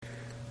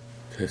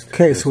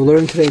Okay, so we're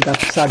learning today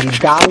Daf Sadi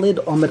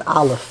Dalid Omid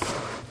Aleph,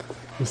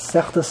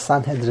 Masechta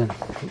Sanhedrin.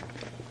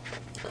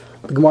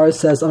 The Gemara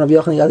says, on Rabbi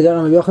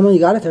Yochanan, you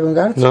got it? Everyone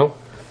got it? No.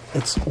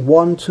 It's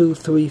 1, 2,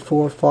 3,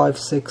 4, 5,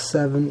 6,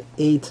 7,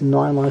 8,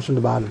 9 lines from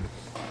the bottom.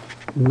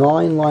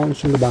 9 lines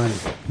from the bottom.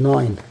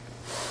 9.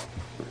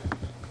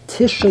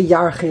 Tisha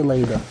Yarche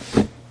Leda.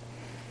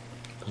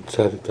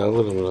 Sadi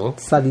Dalid Omid Aleph.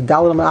 Sadi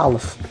Dalid Omid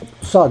Aleph.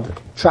 Sod,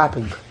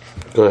 trapping.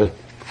 Go ahead.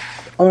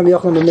 Rabbi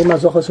Yochanan, the name of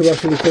Zochar Surah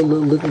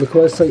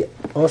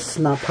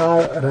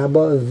Osnapar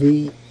Rabba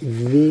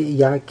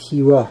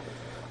V'Yakira.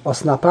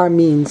 Osnapar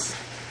means,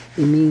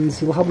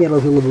 you'll help me out a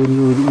little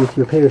bit with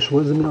your parish.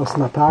 What does it mean,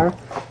 Osnapar?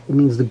 It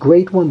means the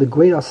great one, the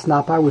great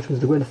Osnapar, which was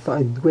the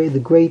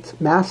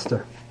great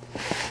master.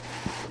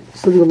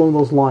 Something along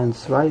those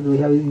lines, right? You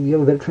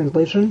have a better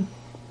translation?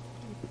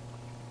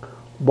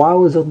 Why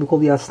was it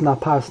called the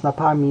Osnapar?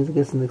 Snapar means, I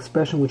guess, an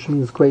expression which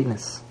means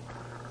greatness.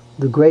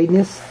 The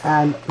greatness,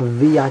 and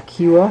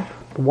V'Yakira,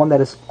 the one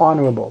that is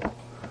honorable.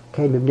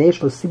 Okay,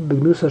 because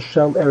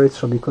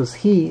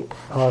he,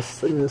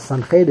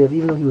 Sanhedrin,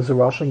 even though he was a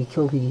Rasha,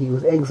 he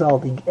was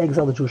exiled, he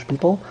exiled the Jewish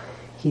people.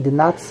 He did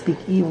not speak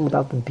evil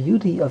about the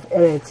beauty of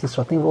Eretz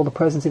Yisrael. Think of all the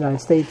presidents in the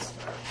United States,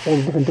 all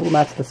the different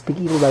diplomats that speak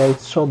evil about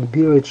Eretz Yisrael, the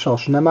beauty of Yisrael.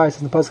 Shnamar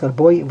says in the Pasuk,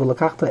 "Boy,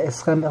 v'lakachta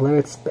eschem el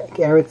Eretz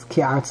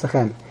ki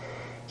artzachem."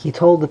 He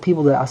told the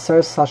people that Aser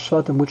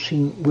Sashvatim, which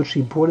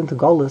he brought into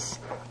Golus,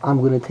 I'm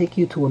going to take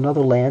you to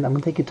another land. I'm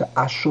going to take you to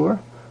Ashur,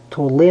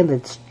 to a land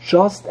that's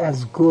just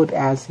as good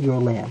as your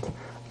land.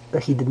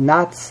 But he did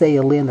not say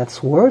a land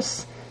that's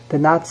worse,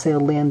 did not say a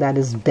land that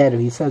is better.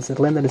 He says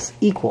a land that is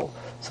equal.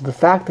 So the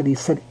fact that he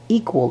said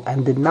equal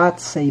and did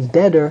not say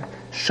better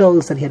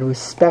shows that he had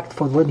respect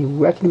for the land. He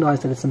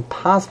recognized that it's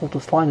impossible to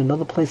find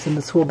another place in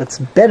this world that's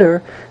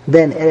better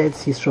than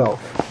Eretz Yisrael.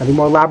 Now he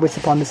more elaborates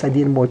upon this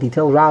idea in more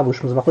detail. That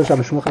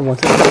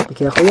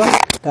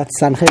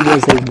Sanhedrin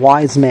was a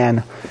wise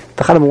man.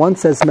 One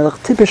says, Melech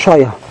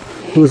Tipeshaya,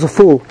 he was a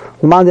fool.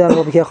 What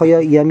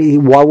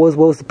was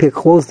the pick?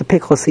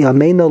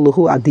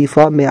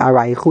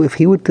 If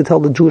he would to tell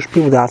the Jewish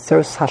people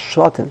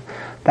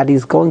that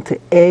he's going to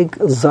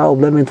exile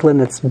them into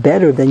land that's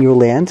better than your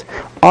land,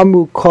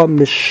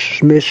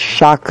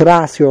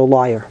 you're a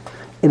liar.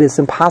 It is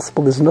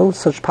impossible. There's no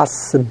such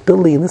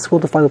possibility in this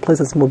world to find a place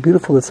that's more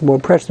beautiful, that's more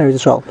impressionary to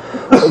show.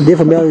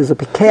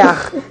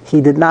 He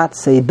did not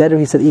say better,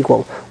 he said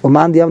equal. The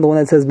one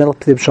that says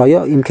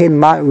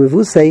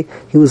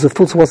he was a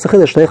fool.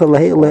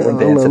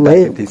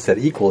 If he said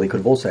equal, he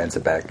could have also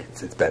answered back.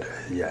 It's better.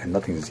 Yeah, and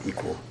nothing is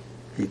equal.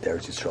 There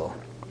is Yisrael.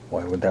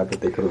 Why would that?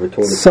 But they could have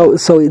retorted. So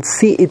it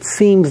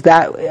seems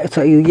that.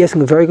 So you're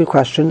asking a very good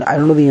question. I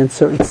don't know the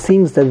answer. It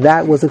seems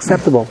that was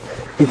acceptable.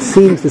 It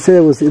seems to say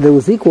there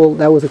was equal.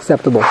 That was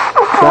acceptable.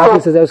 So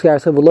it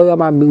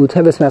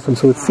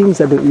seems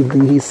that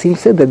he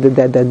seems to say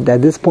that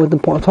at this point in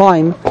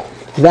time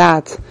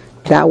that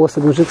was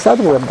something which was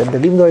acceptable.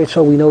 That even though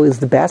Yisrael we know is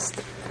the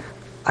best.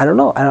 I don't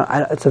know.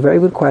 It's a very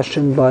good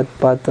question, but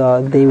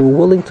they were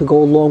willing to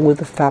go along with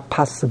the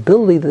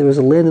possibility that there is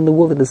a land in the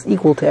world that is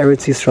equal to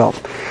Eretz Yisrael.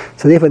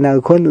 So therefore, now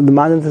according to the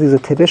modern things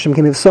of Tipish,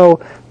 if so,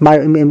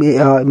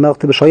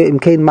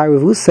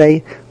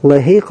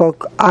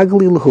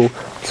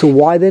 so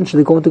why then should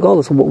they go into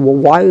Golus?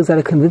 Why is that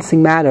a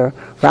convincing matter?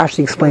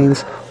 Rashi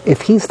explains,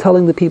 if he's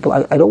telling the people,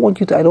 I don't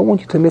want you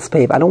to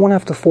misbehave. I don't want to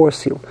have to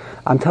force you.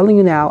 I'm telling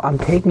you now, I'm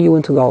taking you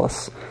into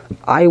Golus.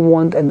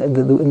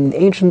 In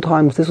ancient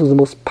times, this was the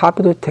most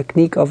popular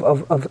technique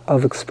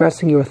of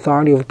expressing your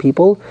authority over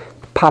people,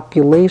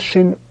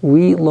 population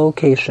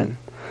relocation.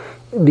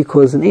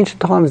 Because in ancient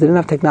times, they didn't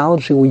have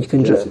technology where you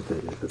can just...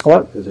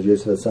 What?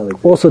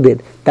 Also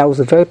did. That was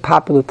a very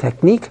popular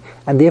technique,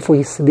 and therefore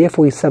you have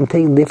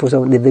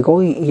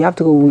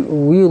to go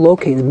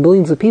relocate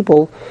millions of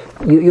people.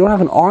 You don't have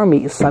an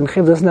army.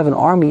 Sanhedrin doesn't have an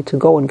army to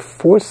go and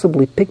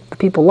forcibly pick the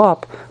people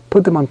up,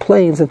 put them on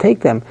planes and take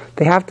them.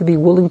 They have to be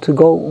willing to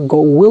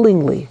go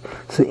willingly.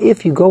 So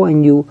if you go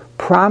and you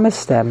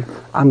promise them,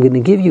 I'm going to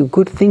give you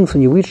good things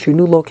when you reach your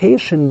new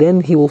location,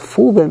 then he will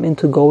fool them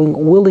into going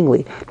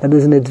willingly. Now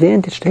there's an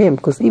advantage to him,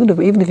 because even if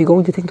you're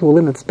going to take to a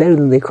land that's better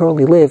than they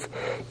currently live,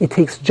 it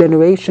takes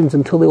generations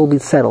until they will be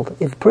settled.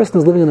 If a person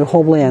is living in their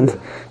homeland,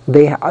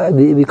 they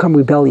become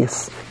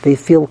rebellious. They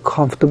feel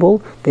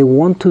comfortable. They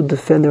want to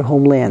defend their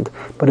homeland.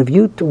 But if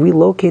you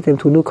relocate them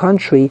to a new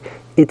country,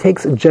 it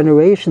takes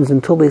generations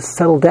until they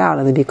settle down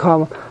and they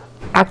become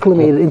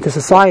acclimated into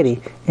society,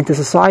 and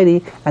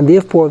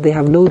therefore they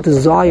have no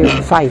desire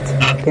to fight.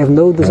 They have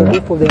no desire.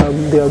 Therefore,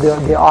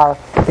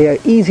 they are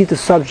easy to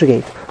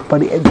subjugate.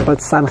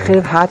 But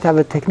Sanhedrin had to have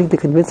a technique to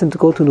convince them to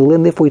go to a new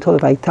land. Therefore, he told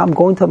them, I'm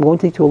going to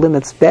take you to a land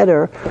that's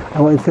better.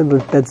 And when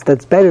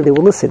that's better, they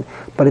will listen.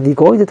 But if you're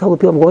going to tell the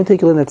people, I'm going to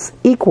take you a land that's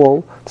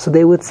equal, so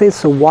they would say,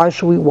 so why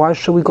should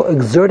we go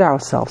exert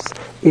ourselves?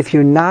 If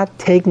you're not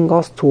taking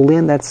us to a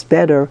land that's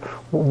better,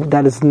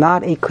 that is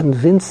not a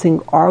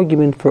convincing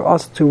argument for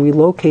us to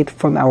relocate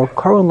from our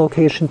current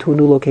location to a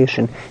new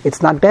location.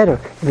 It's not better.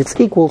 If it's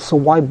equal, so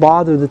why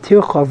bother the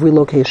tircha of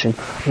relocation?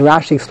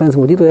 Rashi explains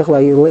more detail. Look at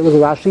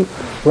Rashi.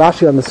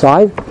 Rashi on the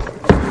side.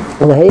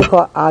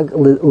 Lehecha ag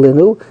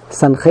linu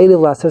Sanhedrin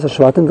la'aser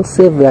hashvatim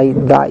d'chsev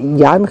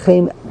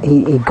v'yanchem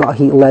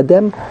he led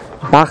them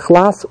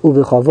bachlas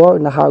uv'chavor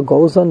nahar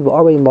gozon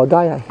v'orei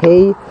modai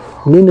hey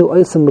ninu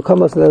oisim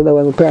b'komos.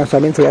 When parents, I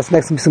mean, so that's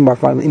next to some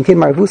mark. In King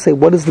Mark, who say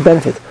what is the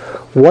benefit?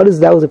 What is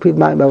that was a pre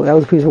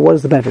what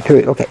is the benefit?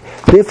 Period. Okay.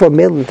 Therefore,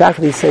 the fact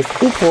that he says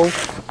equal,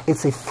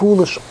 it's a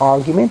foolish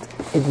argument.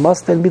 It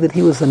must then be that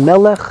he was a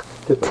melech,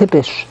 the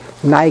tipish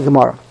nai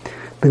gemara.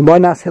 The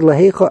Gemara said,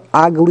 "Lehecha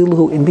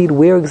agalilu." Indeed,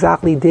 where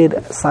exactly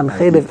did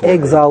Sanhedrin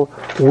exile?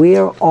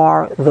 Where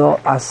are the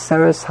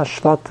Aseres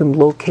Hashvatim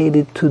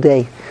located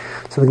today?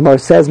 So the Gemara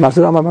says,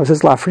 "Masud Amar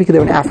says LaAfrika."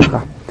 They're in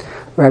Africa.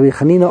 Rabbi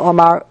Chanina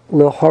Amar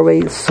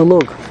LeHorei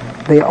Sulug.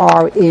 They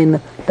are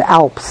in the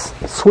Alps,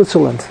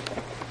 Switzerland.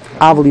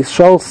 Aval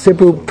Yisrael,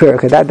 Sibru,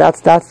 Perika.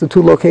 That's the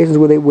two locations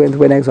where they went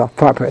in exile.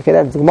 Okay,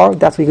 that's the Gemara.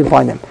 That's where you can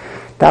find them.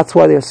 That's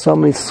why there's so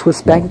many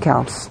Swiss bank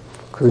accounts,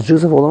 because the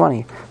Jews have all the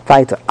money.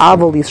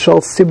 Aval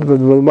Yisrael,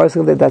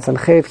 Sibru. That's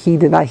Sanhedrin. He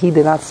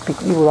did not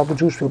speak evil of the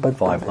Jewish people, but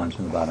 5 lines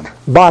from the bottom.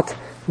 But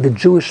the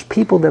Jewish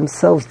people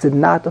themselves did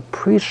not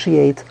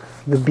appreciate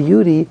the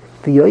beauty,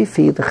 the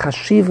yoifi, the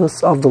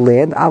chashivus of the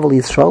land. Aval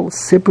Yisrael,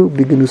 Sibru,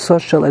 B'Genusa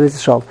Shel Eretz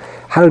Yisrael.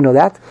 How do you know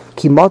that?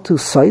 Kimatu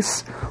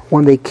Sais.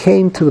 When they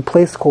came to the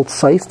place called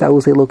Sais, that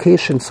was a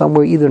location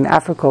somewhere either in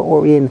Africa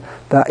or in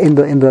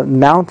the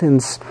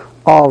mountains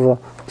of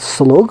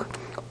Slug.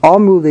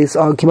 Amru, they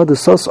said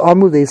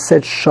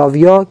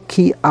Shavya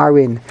ki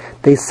arin.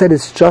 They said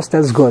it's just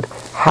as good.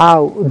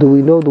 How do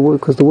we know the word?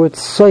 Because the word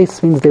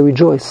Sais means they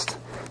rejoiced.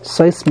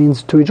 Sais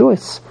means to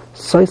rejoice.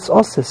 Sais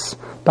osis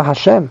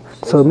b'Hashem.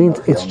 So it means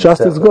it's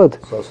just as good.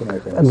 Therefore,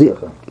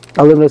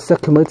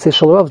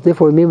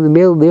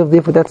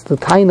 that's the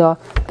taina.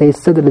 They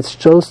said that it's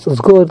just as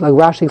good, like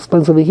Rashi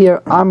explains over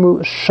here. Amru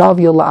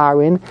Shavya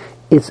la'arin.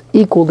 It's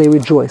equal. They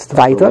rejoiced.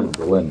 Weiter.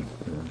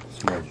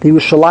 The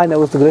Yerushalayim, that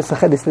was the Greis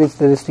Achet. They said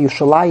it's the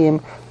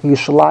Yerushalayim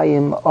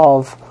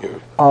of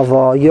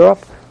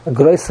Europe, a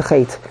Greis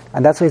Achet,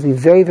 and that's why you have to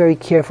be very, very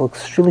careful,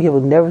 extremely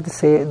careful, never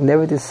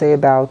to say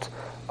about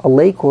a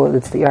lake or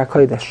it's the Ir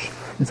HaKodesh.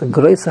 It's a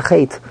Greis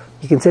Achet.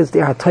 You can say it's the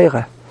Ir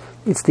HaTorah.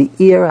 It's the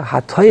Ir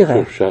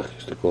HaTorah.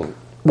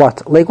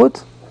 What?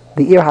 Lakewood?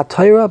 The Ir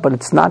HaTorah, but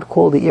it's not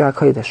called the Ir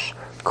HaKodesh.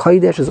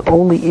 Kodesh is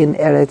only in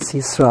Eretz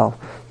Yisrael.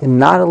 You're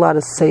not allowed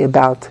to say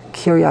about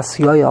Kiryas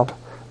Yoel.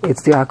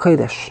 It's the Ir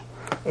HaKodesh.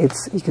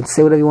 You can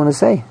say whatever you want to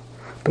say,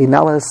 but you're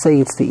not allowed to say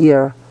it's the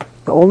Ir.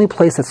 The only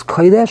place that's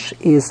Kodesh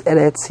is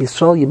Eretz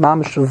Yisrael. You're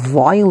mamish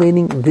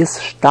violating this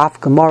Daf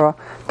Gemara,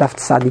 Daf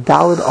Tzadi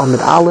Daled, Amid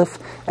Aleph,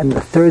 and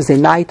the Thursday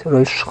night,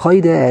 Rosh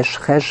Chodesh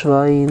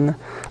Cheshvain,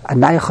 a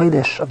Naya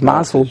Chodesh of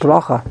Masel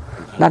Bracha.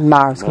 Not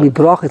Mar, it's going to be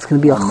Bracha, it's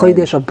going to be a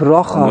Chodesh of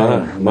Bracha.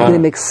 You're going to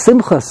make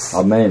Simchas.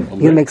 Amen. You're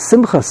going to make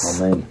Simchas.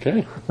 Amen.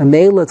 Okay. And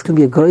Meila, it's going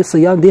to be a Grois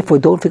Yom. Therefore,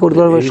 don't think of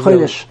the Rosh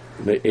Chodesh.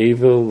 The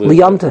evil. The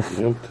Yom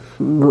Tov.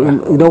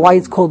 You know why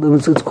it's called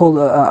Cheshvan?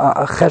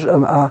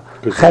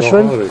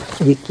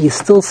 You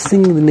still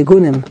sing the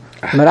Nigunim.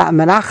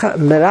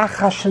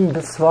 Merachashan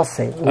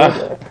b'svase.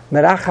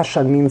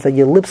 Merachashan means that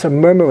your lips are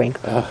murmuring.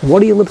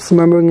 What are your lips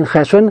murmuring in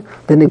Cheshvan?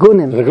 The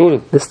Nigunim.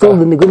 There's still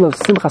the Nigunim of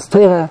Simchas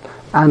Torah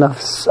and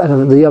of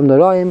the Yom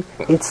Noraim.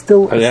 It's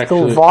still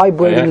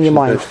vibrating in your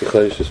mind.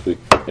 I this week,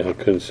 and I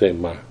couldn't say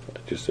Ma. I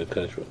just said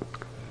Cheshvan.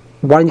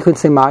 Why you couldn't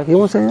say Mar? You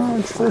won't say,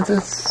 it's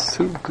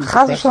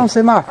Chaz Hashem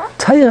say Mar.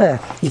 Torah.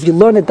 If you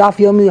learn a Daf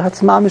Yomi,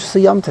 it's Mamish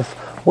Siyamtif.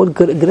 What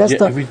good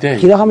every day.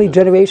 You know how many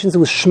generations it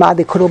was Shema,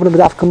 they could open up a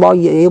Daf Gemara,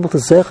 you're able to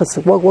say,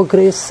 what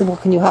greatest symbol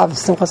can you have?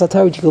 Simchas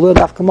HaTorah, you can learn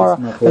Daf Gemara.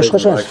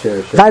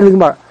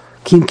 Gemara.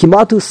 Kim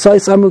Kimatu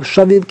Sais Amruk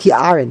Shaviv Ki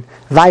Aaron.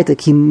 Vaita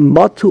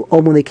Kimatu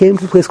Olmen. They came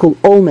to a place called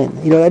Olmen.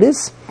 You know what that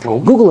is?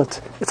 Google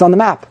it. It's on the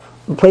map.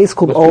 A place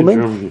called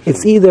Olmen.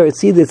 It's either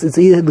it's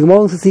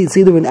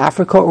either in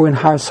Africa or in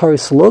Har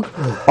Salug.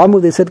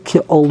 Amru, they said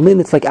Olmen.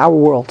 It's like our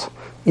world.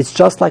 It's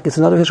just like it's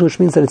another history, which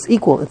means that it's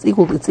equal. It's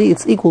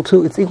equal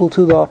to the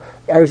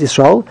Eretz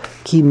Yisrael.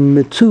 Ki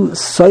Metu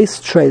Sois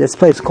Trey. That's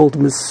place called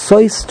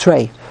Sois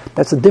Trey.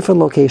 That's a different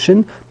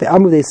location. The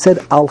Amru, they said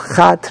Al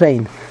Chad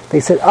Train. They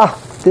said,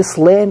 this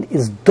land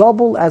is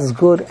double as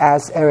good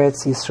as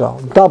Eretz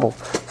Yisrael. Double.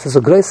 So it's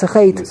a Greis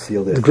Achet.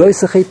 The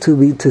Greis Achet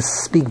to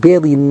speak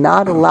barely,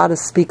 not allowed to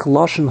speak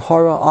Lashon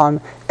Hara on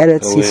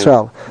Eretz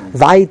Yisrael.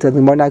 Vaita, the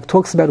Gemara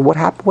talks about what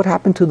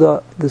happened to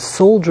the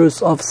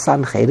soldiers of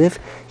Sanhedrin.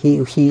 He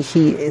laid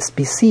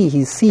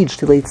siege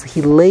to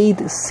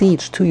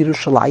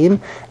Yerushalayim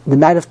the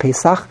night of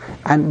Pesach,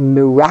 and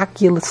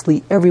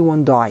miraculously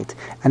everyone died.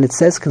 And it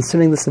says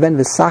concerning this event,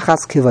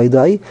 V'sachas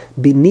kivaydai,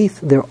 beneath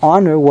their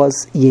honor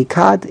was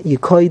Yekad,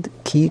 Yekoid,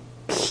 Ki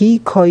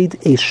Koid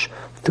Ish.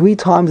 3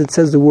 times it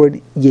says the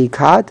word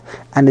Yekad,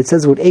 and it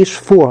says the word Eish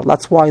 4.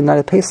 That's why in the night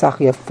of Pesach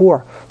you have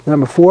 4. The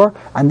number 4,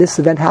 and this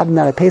event happened in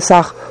the night of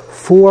Pesach,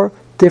 4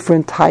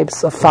 different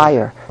types of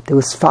fire. There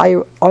was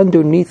fire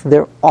underneath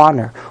their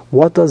honor.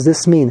 What does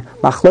this mean?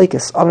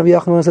 Machlekes.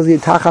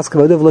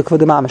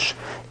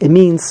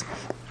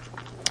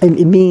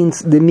 It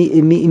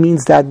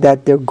means that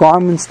their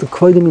garments, the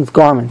koidim means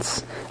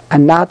garments.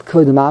 and not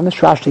kavod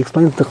mamish. Rashi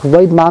explains the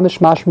kavod mamish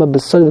mashma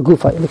b'sod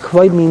v'gufa. The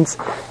kavod means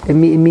it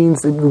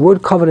means the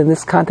word covered in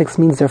this context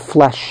means their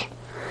flesh.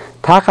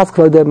 Tachas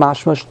kavod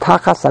mashma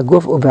tachas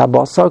aguf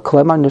uve'abasar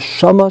klemar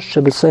neshama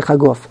sheb'soich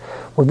aguf.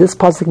 What this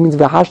pasuk means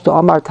v'hashto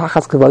amar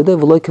tachas kavod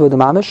v'loy kavod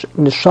mamish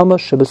neshama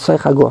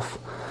sheb'soich aguf.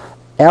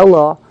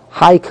 Ella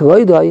hai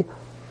kavod.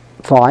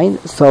 Fine.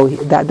 So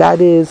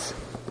that is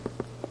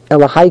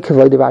Ella hai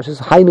kavod. Rashi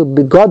hainu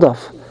begodav.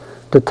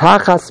 The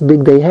tachas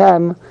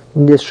bigdeihem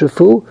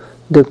nishrafu,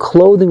 their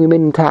clothing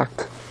remain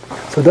intact.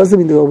 So it doesn't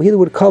mean over here the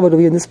word covered over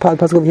here in this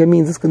pasuk over here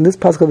means this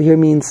pasuk over here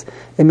means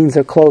it means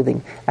their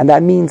clothing, and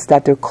that means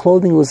that their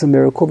clothing was a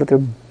miracle, that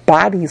their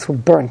bodies were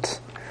burnt,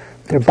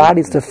 their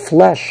bodies, their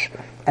flesh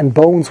and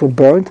bones were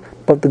burnt,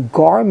 but the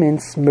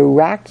garments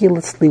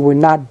miraculously were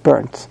not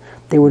burnt.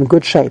 They were in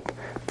good shape.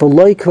 He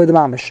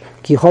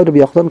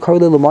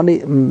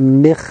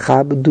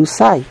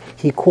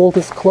called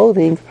his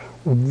clothing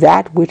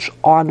that which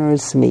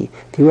honors me.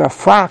 If you wear a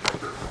frock,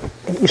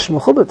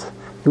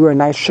 you wear a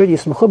nice shirt,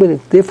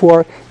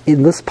 therefore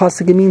in this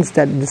pasuk it means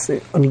that this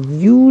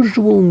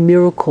unusual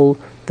miracle,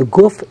 the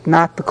guf,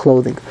 not the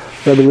clothing.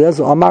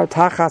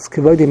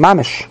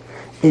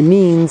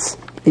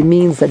 It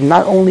means that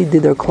not only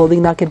did their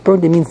clothing not get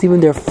burnt, it means even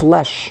their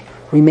flesh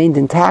remained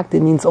intact.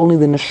 It means only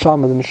the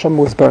neshama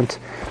was burnt.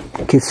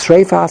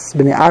 Kisreifas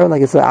b'nei Aaron,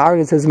 like it says Aaron,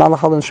 it says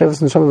Malachal and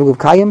Shreifas neshama v'guv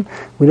kayim.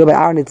 We know by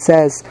Aaron it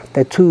says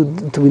that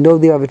we know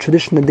they have a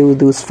tradition that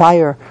there was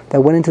fire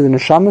that went into the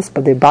neshamas,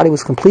 but their body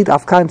was complete.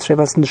 Afkayim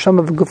Shreifas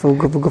neshama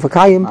v'guv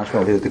kayim.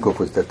 The guf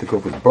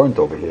was burnt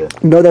over here.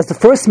 No, that's the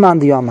first man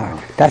the Yomar.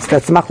 That's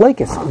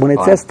machlekes. When it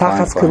says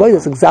tachas kavod,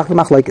 it's exactly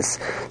machlekes.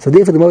 So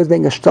therefore, the Gemara is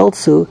making a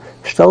shtoltzu.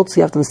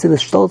 You have to understand the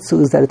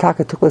shtoltzu is that the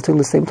taka took place during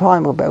the same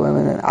time.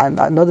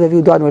 Another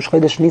review died in Rosh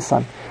Chodesh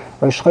Nisan,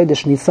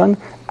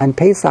 and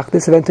Pesach.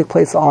 This event took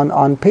place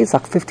on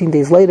Pesach, 15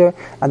 days later,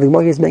 and the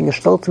Gemara is making a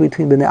shtoltzu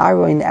between Bnei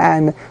Aaron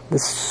and the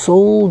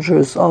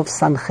soldiers of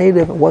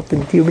Sanhedrin. What the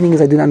meaning is,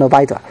 I do not know.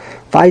 Weiter.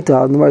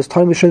 The Gemara is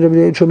telling me So the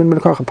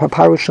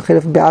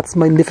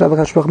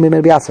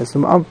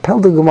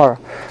Gemara,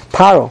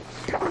 Paro.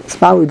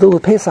 We deal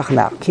with Pesach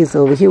now. He's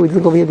over here. We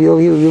deal over here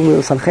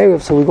with Sanhedrin.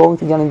 So we're going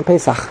to get into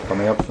Pesach.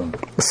 Coming up soon.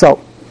 So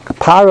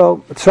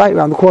Paro, it's right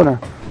around the corner.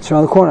 So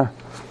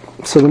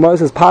the Gemara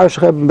says, Paro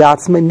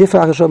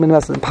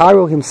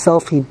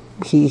himself, he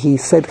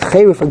said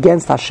cherif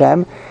against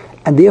Hashem,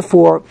 and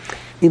therefore,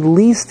 at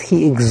least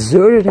he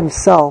exerted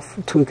himself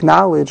to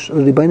acknowledge the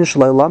Rebbeinu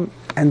Shalom,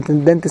 and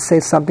then to say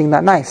something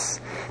not nice.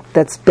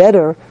 That's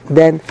better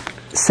than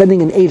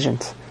sending an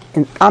agent.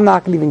 And I'm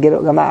not going to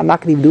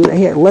even do it.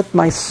 Here, let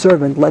my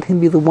servant, let him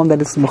be the one that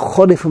is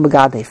mechodef from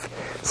megadef.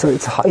 So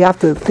you have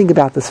to think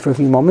about this for a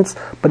few moments,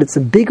 but it's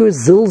a bigger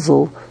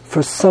zilzal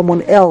for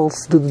someone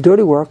else to do the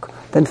dirty work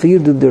than for you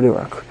to do the dirty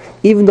work.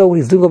 Even though what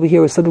he's doing over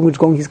here is something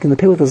he's going to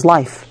pay with his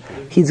life.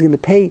 He's going to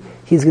pay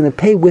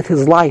with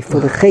his life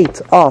for the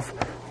chait of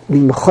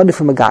being mechodef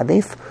from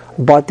megadef,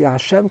 but the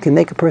Hashem can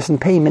make a person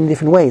pay in many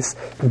different ways.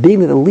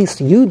 Being that at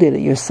least you did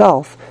it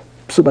yourself,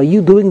 so by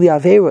you doing the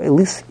Aveira, at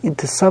least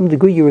to some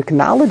degree you're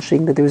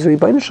acknowledging that there is a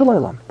Rebbeinu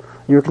Shalom.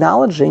 You're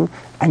acknowledging,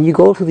 and you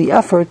go through the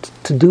effort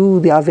to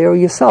do the Aveira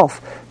yourself.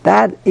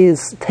 That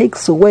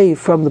takes away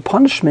from the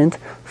punishment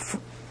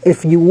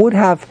if you would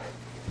have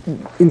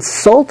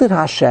insulted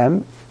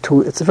Hashem,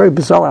 it's very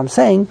bizarre what I'm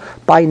saying,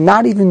 by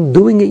not even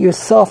doing it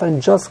yourself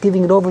and just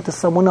giving it over to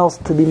someone else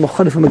to be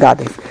Mochadif and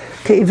Megadif.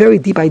 Okay, a very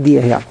deep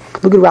idea here.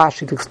 Look at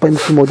Rashi to explain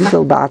this in more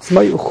detail. Hu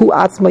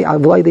atzmai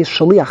avlayde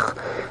shaliach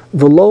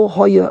v'lo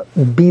hoya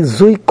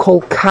bizui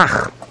kol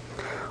kach.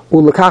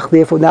 Ulakach,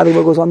 therefore, now the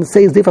word goes on to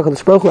say, is therefore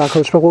HaKadosh Baruch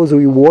Hu was a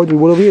reward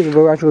over here, the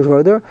Rashi goes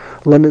further,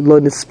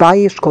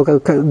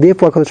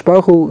 therefore HaKadosh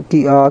Baruch Hu,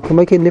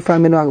 k'mekei nifra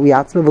minu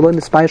ha'yatzme, v'lo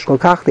nispayish kol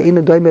kach, the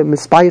einu doime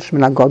mispayish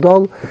min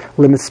ha'gadol,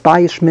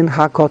 l'mispayish min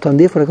ha'koton.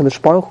 Therefore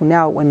HaKadosh Baruch Hu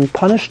now, when he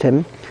punished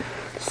him,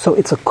 so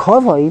it's a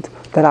kavod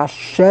that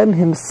Hashem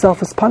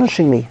himself is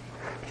punishing me.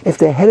 If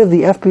the head of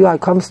the FBI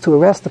comes to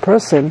arrest the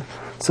person,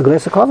 so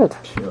it's a kavod.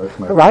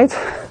 Right?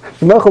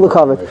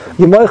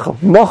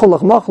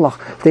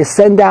 They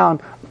send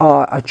down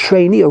a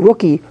trainee, a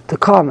rookie, to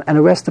come and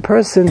arrest the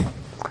person.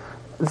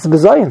 It's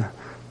bizarre.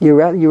 You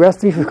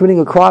arrest me for committing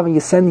a crime, and you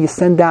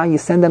send down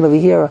over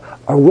here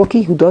a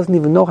rookie who doesn't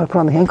even know how to put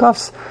on the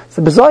handcuffs. It's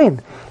a bizarre.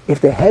 If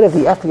the head of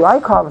the FBI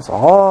comes,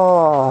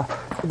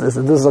 this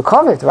is a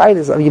covet, right?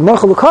 You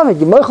mochel a covet,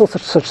 you mochel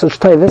such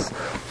tavis,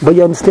 but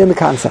you understand the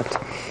concept.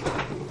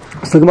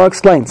 So the Gemara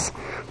explains.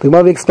 The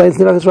Gemara explains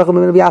Sancheriv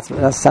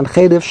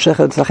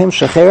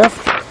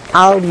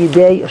al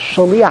Yidei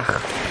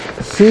Shaliach.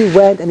 He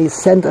went and he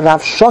sent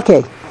Rav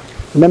Shokeh.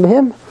 Remember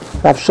him?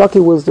 Rav Shokeh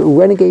was the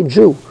renegade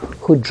Jew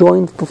who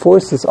joined the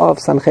forces of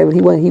Sanhedrin. He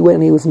went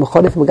and he was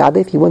Mechodef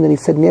Megadef. He went and he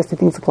said nasty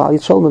things to Klal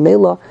Yisrael.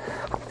 Memela,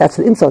 that's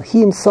an insult.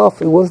 He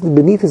himself, it wasn't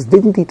beneath his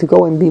dignity to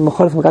go and be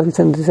Mechodef Megadef. He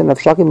sent Rav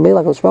Shokeh.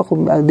 Memela,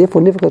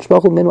 therefore, Nifra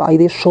Shokeh Menu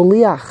Ayidei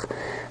Shaliach.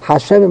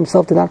 Hashem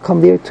himself did not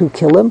come there to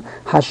kill him.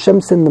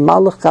 Hashem sent the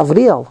Malach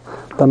Gavriel.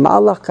 The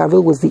Malach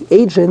Gavril was the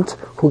agent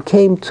who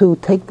came to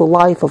take the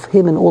life of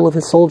him and all of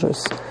his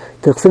soldiers.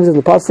 The Chsiv in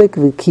the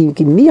pasuk, "Ki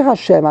mi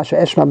Hashem asher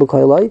eshma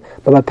b'koiloi,"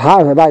 but by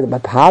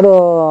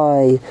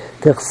paroi,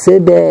 the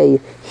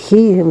Chsiv,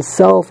 he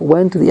himself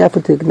went to the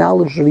effort to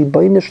acknowledge the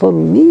Rebbeinu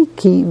Shalom. Mi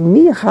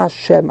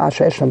Hashem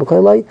asher eshma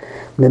b'koiloi.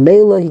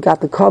 Memela, he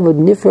got the covered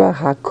Nifra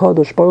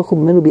Hakadosh Baruch Hu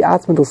Minu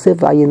bi'atzma d'Chsiv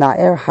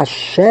v'ayinaer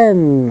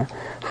Hashem.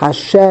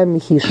 Hashem,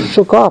 he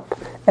shook up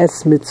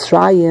Es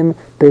Mitzrayim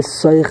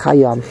b'soy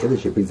chayam.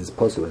 She brings this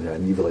pasuk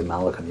and Nivelei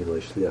Malach and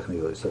Nivelei Shliach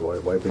and Nivelei. So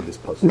why bring this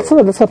pasuk?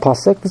 That's not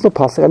pasuk. There's no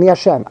pasuk. Ani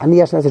Hashem. Ani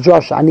Hashem. That's a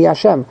Josh. Ani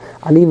Hashem.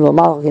 Ani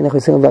Malach.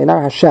 He's saying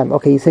Vaynar Hashem.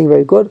 Okay, he's saying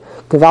very good.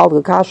 Gevald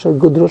Gekasha.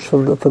 Good drush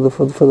for the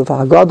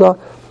Haggadah.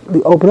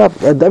 We open up.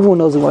 Everyone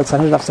knows what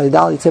Sanhedrin of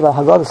Saidal. You say about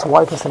Haggadah. So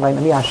why person like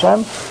Ani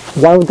Hashem?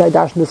 Why would I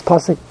dash in this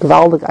pasuk?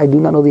 Gevald. I do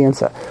not know the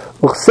answer.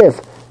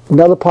 Uchsiv.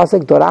 Another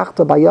pasuk.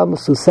 Dorachta bayam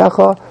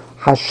susecha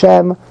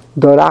Hashem.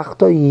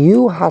 Dorachta,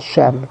 you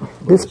Hashem.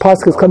 This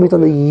pasuk is coming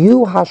on the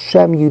you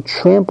Hashem, you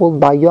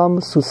trampled by Yom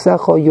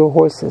Susecha, your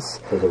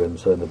horses. So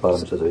in the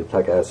bottom says we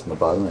take S in the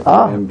bottom. It's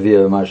Mechavan.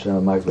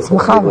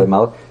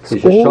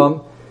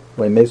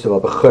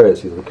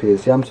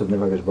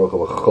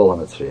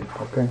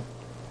 Okay.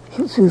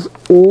 He's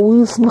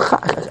always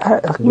magic.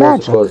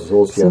 It's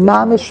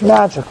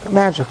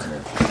magic.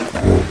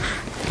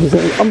 He's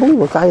an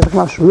unbelievable guy.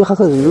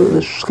 The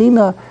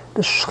Shechina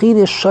is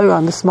Shayra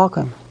on this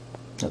Makam.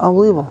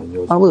 Unbelievable.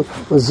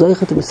 Was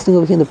Zoichet to be sitting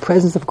over here in the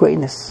presence of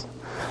greatness.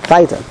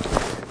 Weiter.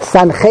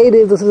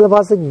 Sanhedrin, this is the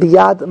pasuk,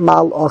 Biyad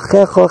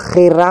Mal'achecha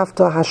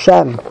Cherafta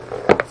Hashem.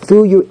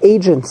 Through your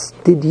agents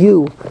did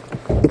you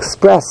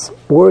express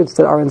words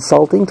that are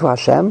insulting to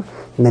Hashem.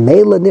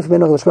 Memela nif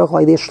benoch l'shmech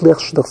v'ayidei shlich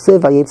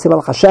sh'dachsiv v'ayitzim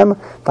al Hashem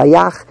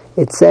v'yach,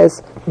 it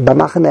says,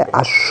 B'machane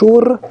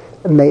Ashur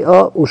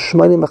Me'ah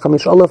U'shmaynim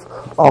V'chamish Aleph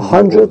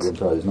 100. It's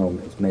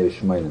Me'ah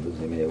U'shmaynim, doesn't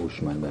say Me'ah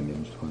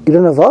U'shmaynim. You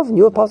don't have Vav in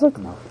your pasuk?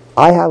 No.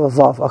 I have a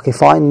Vav. Okay,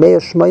 fine. Me'ah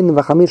Shmaynim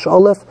V'chamish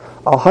Aleph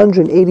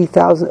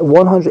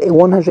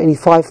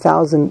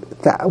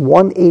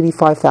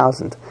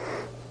 185,000.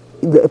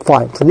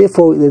 Fine. So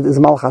therefore, there's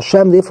Malach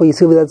Hashem. Therefore, you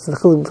see that's the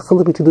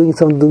chiluk between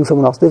doing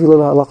someone else. Therefore, you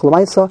learn Halach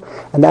L'maisa,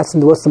 and that's in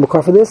the what's the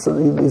makar for this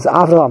is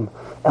Avram,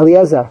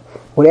 Eliezer,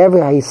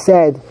 whatever he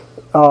said.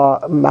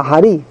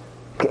 Mahari,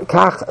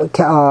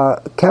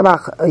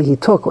 Kemach, he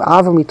took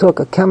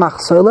a Kemach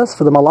Solas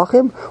for the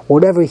Malachim.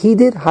 Whatever he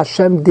did,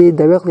 Hashem did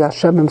directly.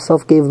 Hashem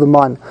himself gave the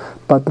man.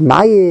 But the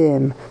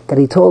Mayim that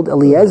he told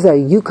Eliezer,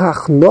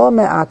 Yukach no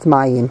me'at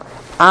Mayim,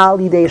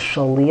 Ali de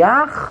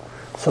Shaliach.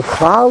 So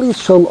Klal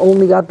Yisrael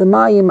only got the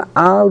Mayim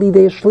Ali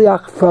de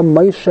Shliach from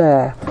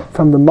Moshe,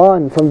 from the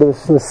man, from the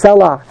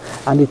Selah,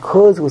 and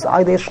because it was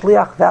Ali de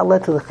Shliach, that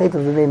led to the Chet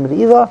of the name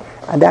Riva,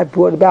 and that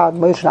brought about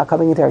Moshe not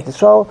coming into Eretz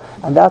Yisrael,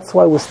 and that's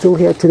why we're still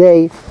here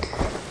today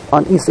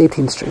on East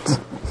 18th Street.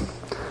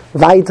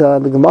 Weiter,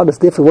 the Gemara is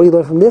different. What do you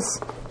learn from this?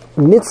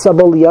 Mitzvah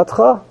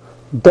b'liyatcha,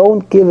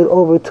 don't give it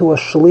over to a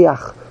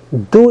Shliach.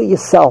 Do it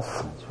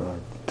yourself. That's right.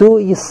 Do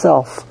it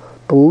yourself.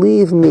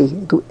 Believe me,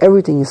 do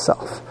everything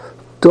yourself.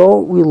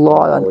 Don't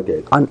rely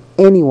on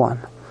anyone.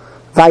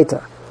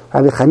 Weiter.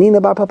 Rabbi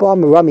Chanina bar Papa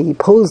Merami, he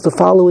posed the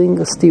following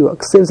stira.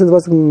 Ksiv says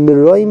was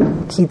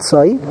Miroim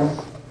Kitzai.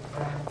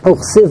 Oh,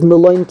 Ksiv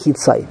Miloim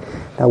Kitzai.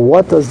 Now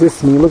what does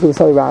this mean? Look at the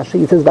story of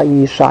Rashi. It says by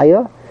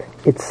Yeshaya.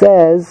 It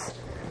says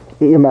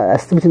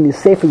between the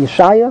Sefer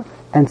Yeshaya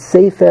and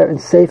Sefer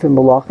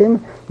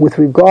Malachim with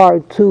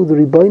regard to the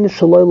Rebbeinu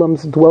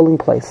Shalom's dwelling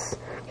place.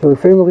 You're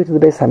referring over to the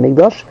Beis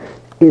Hamikdash.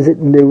 Is it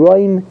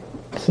Miroim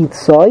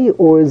Kitzai,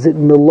 or is it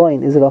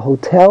Miloin? Is it a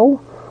hotel,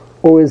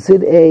 or is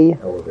it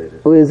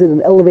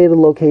an elevated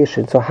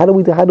location? So how do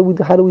we define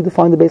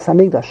the Beis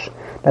Hamikdash?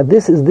 Now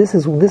this is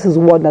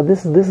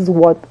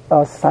what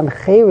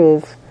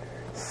Sanhedrin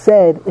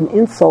said an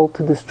insult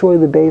to destroy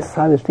the Beis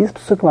Hamikdash. These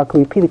psukim are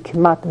repeated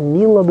kimat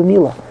mila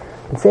b'mila.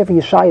 In Sefer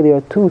Yeshaya there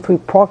are 2 or 3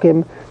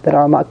 prakim that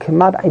are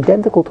kimat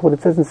identical to what it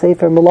says in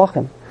Sefer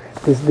Malachim.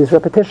 There's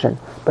repetition,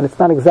 but it's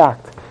not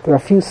exact. There are a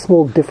few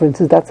small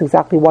differences. That's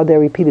exactly why they're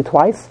repeated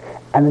twice.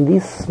 And in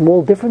these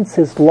small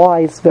differences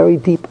lies very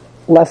deep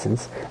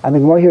lessons. And the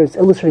Gemara here is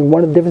illustrating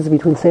one of the differences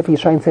between Sefer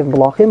Yeshaya and Sefer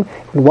Malachim.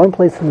 In one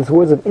place, in his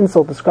words of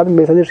insult describing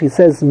Beis Hamikdash, he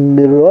says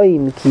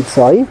Miroim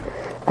Kitzai,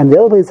 and the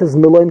other place says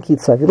Miloim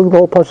Kitzai. If you look at the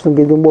whole passage and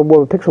give you more of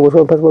a picture of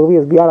what's going on,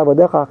 is Biyad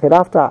Avadecha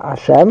Cherafta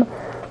Hashem.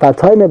 Okay,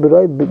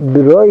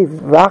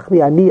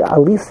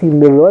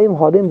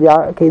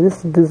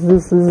 this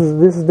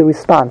is the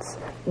response.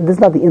 This is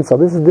not the insult.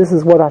 This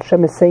is what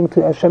Hashem is saying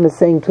to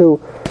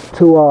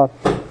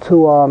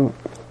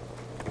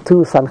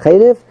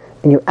Sanhedrin.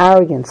 In your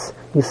arrogance,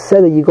 you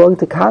said that you're going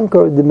to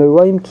conquer the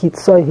Meroim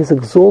Kitzai, his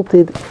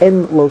exalted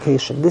end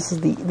location. This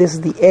is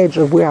the edge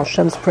of where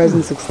Hashem's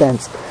presence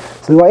extends.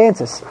 So the way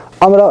answers,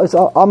 Amar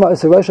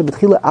Isarosha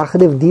B'tchila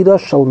Acharev Dira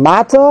Shel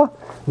Mata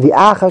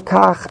V'Achar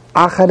Kach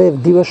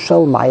Acharev Dira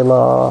Shel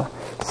Maila.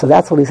 So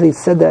that's what he said. He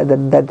said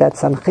that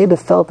Sanhedrin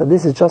felt that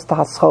this is just the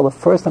Haskalah.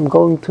 First, I'm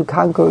going to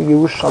conquer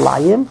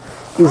Yerushalayim,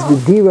 is the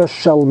Dira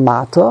Shel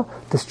Mata,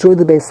 destroy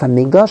the Beis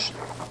Hamikdash,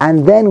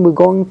 And then we're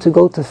going to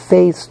go to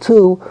phase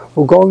 2.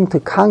 We're going to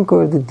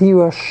conquer the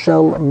Dira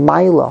Shel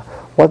Maila.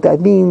 What that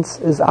means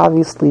is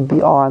obviously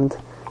beyond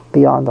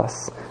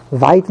us.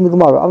 Vayit in the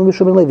Gemara. Amar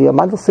Bishur ben Levi.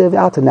 Amantel Sev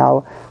Ata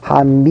now.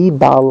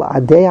 Hamibal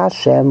Adei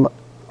Hashem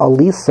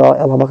Alisa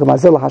El Hamakam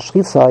Azel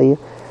Hashchisai.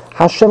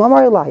 Hashem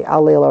Amar Elai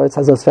Alei El Aretz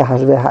Hazos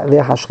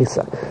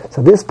VeHashchisa.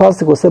 So this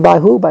pasuk was said by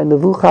who? By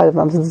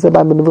Nebuchadnezzar. I'm said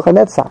by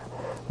Nebuchadnezzar.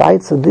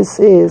 Right. So this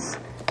is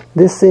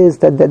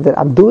that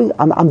I'm doing.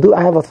 I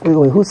have a.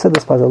 Who said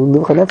this pasuk?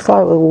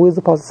 Nebuchadnezzar. Where's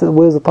the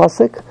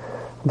pasuk?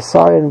 I'm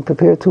sorry, I didn't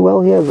prepare too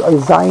well here.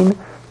 Zayin.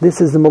 This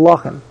is the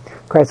Malachim.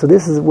 Okay. So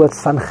this is what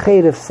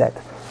Sanhedrin said.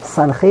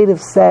 Sanhedrin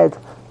said,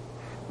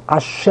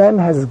 Hashem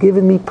has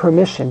given me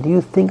permission. Do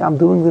you think I'm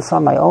doing this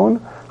on my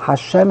own?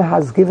 Hashem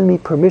has given me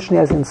permission. He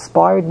has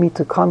inspired me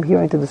to come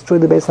here and to destroy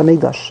the Beis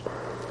HaMikdash.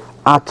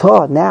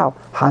 Ata, now,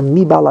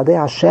 Hani Baladei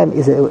Hashem,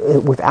 is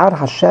it without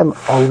Hashem,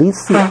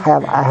 Alisi,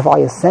 have I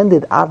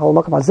ascended at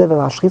Halamakam Hazev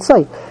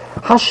Hashchitzai?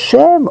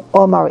 Hashem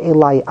Omar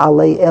Elai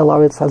Alei El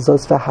Aretz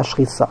Hazos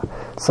VeHashchisa.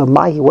 So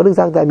Mahi, what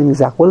exactly that means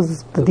exactly? What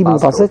is the deep in the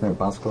pasuk?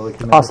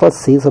 So let's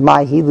see. So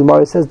Mahi, the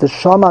Gemara says the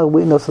Shama.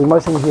 No, so the Gemara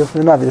saying here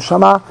from the Navi. The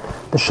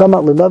Shama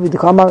Lenavi the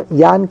Kamar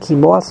Yan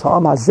Kimoas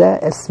Ha'am Hazeh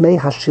Esmei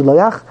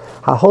Hashiloyach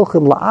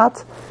Haholchim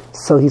La'at.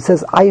 So he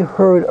says, I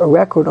heard a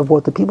record of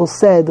what the people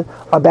said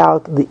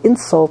about the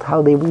insult,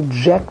 how they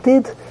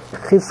rejected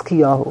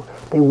Chizkiyahu.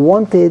 They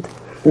wanted,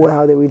 or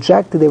how they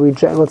rejected.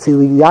 Let's see,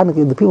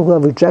 the people who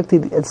have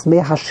rejected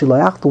Esmei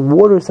Hashiloyach, the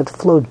waters that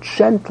flowed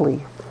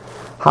gently.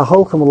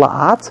 Haholchem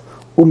la'at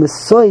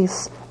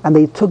u'mesois, and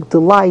they took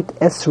delight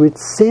es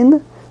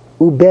Ritzin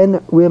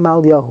uben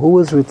Remaliah. Who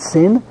was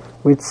Ritzin?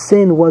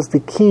 Ritzin was the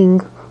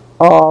king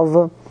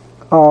of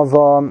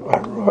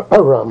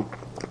Aram.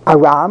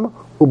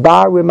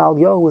 Ubar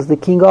Remaliah was the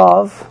king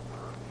of.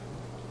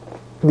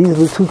 These are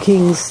the two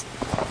kings.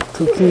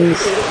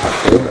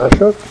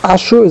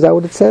 Ashur, is that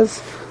what it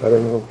says? I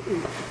don't know.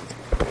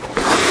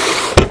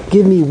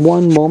 Give me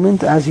one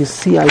moment. As you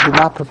see, I did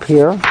not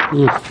prepare.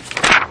 You're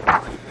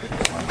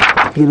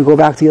going to go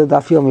back to the other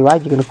Daf Yomi, right?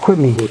 You're going to quit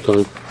me. What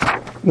time?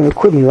 You're going to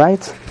quit me,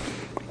 right?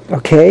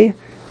 Okay,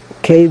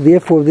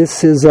 therefore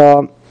this is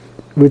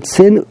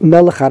Ritzin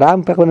Melech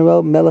Aram,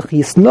 Melech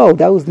Yisrael. No,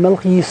 that was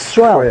Melech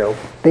Yisrael.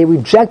 They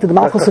rejected the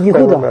Malchus of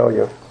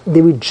Yehuda.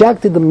 They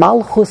rejected the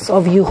Malchus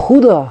of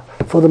Yehuda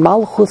for the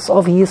Malchus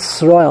of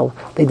Yisrael.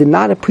 They did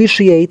not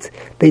appreciate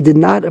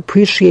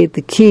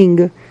the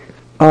king.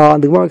 The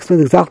Gemara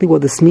explains exactly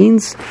what this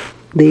means.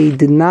 They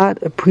did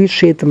not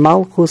appreciate the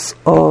Malchus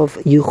of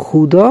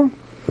Yehuda.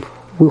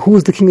 Who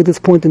was the king at this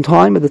point in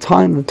time? At the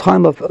time of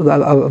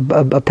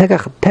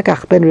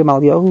Pekach ben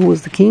Remaliah, who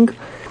was the king?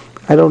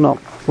 I don't know.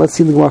 Let's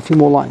see the Gemara a few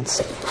more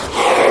lines.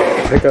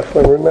 At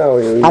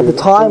the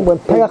time when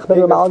Pekach ben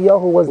Remaliah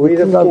was the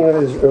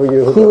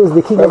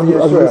king of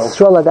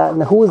Yisrael at that,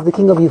 and who was the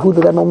king of Yehuda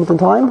at that moment in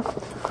time?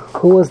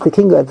 Who was the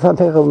king at the time?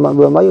 Pekach ben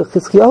Remaliah,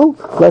 Chizkiyahu?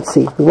 Let's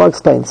see. The Gemara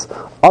explains.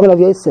 Amar Av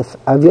Yosef.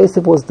 Av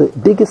Yosef was the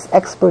biggest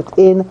expert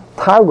in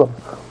Targum.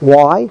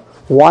 Why?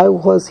 Why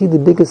was he the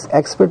biggest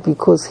expert?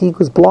 Because he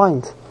was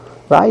blind,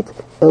 right?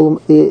 And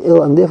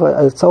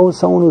therefore,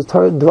 someone who's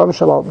Dvarim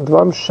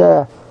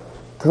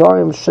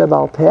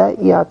Shebal Peh,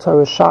 you're not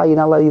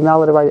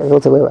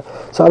allowed to write.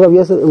 So Amar Av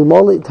Yosef,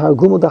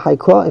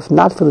 if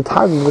not for the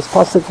Targum, this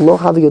pasuk lo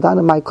havi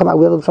yodana might come out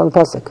with from the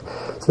pasuk.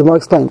 So the more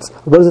explains.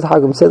 What does the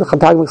Targum say? The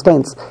Targum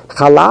explains.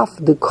 Chalaf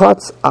the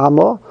kots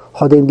amo.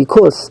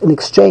 Because in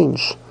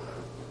exchange,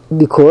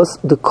 because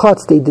the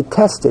cuts they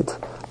detested,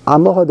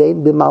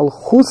 Amohadein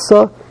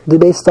b'malchusa the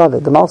Beis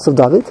David, the Malchus of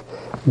David,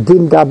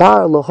 dim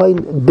dabar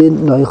lohain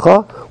bin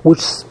noicha,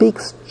 which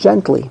speaks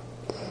gently,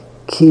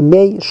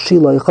 kimei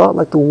shiloicha,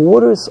 like the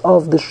waters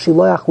of the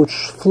shiloach which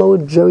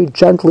flowed very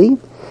gently,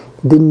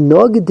 din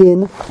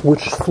nogdin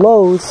which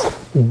flows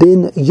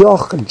bin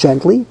yoch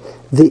gently,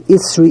 the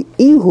isri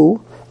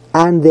ihu,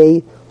 and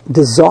they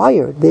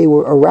desired, they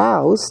were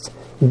aroused.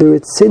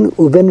 Beritzin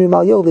uben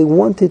Remaliah, they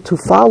wanted to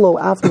follow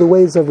after the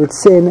ways of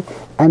Ritzin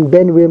and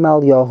Ben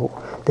Remaliah.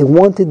 They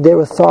wanted their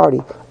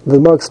authority. The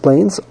Gemara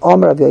explains,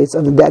 Amar Av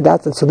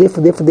Yosef, so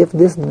therefore,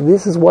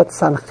 this is what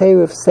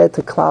Sanhedrin said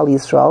to Klal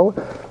Yisrael,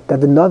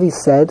 that the Navi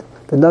said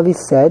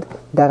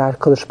that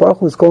HaKadosh Baruch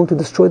Hu is going to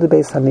destroy the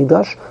Beis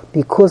HaMikdash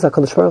because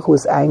HaKadosh Baruch Hu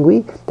is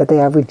angry that they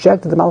have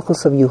rejected the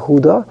Malchus of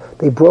Yehuda.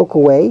 They broke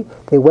away.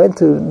 They went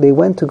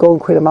to go and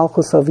create a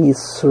Malchus of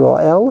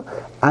Yisrael,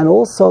 and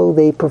also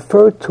they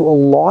preferred to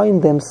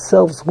align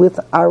themselves with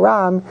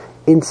Aram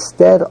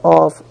instead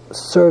of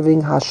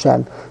serving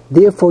Hashem.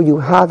 Therefore, you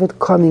have it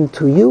coming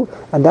to you,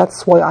 and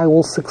that's why I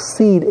will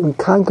succeed in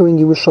conquering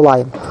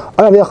Yerushalayim.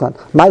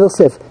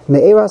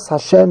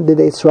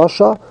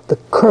 The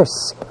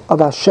curse of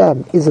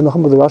Hashem is in the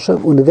home of the Rasha,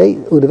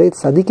 Uneveit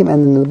Tzadikim,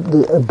 and in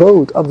the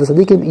abode of the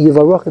Tzadikim,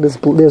 Yivarach,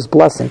 there's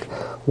blessing.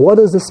 What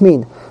does this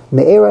mean?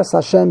 Me'eras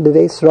Hashem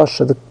beveis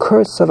Rasha. The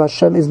curse of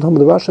Hashem is in the home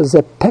of the Rasha.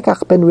 Ze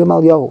Pekach ben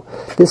Rimal Yahu.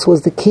 This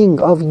was the king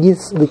of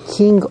Yisrael.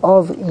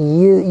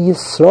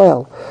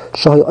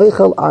 Shahay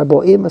Oichel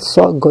Arboim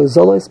Sa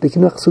Goizolos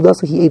Bekinuch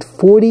Sudasa. He ate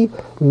 40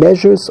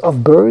 measures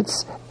of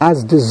birds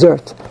as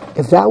dessert.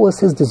 If that was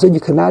his dessert, you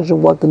can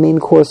imagine what the main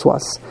course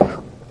was.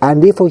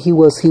 And therefore he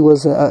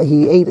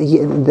ate,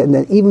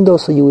 even though,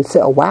 so you would say,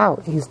 oh wow,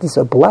 is this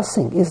a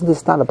blessing? Isn't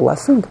this not a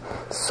blessing?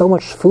 So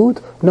much food?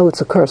 No, it's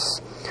a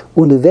curse.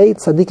 Unevei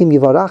tzadikim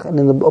yivarach, and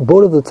in the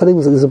abode of the tzadikim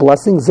is a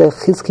blessing. Ze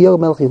Chizkiyahu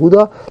melech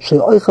Yehuda,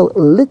 she'oichel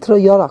litra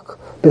yarak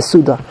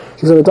besuda.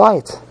 He was on a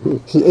diet.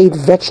 He ate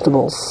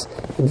vegetables.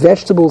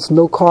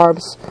 No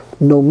carbs,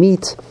 no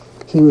meat.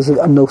 He was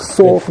no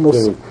salt,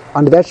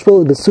 on the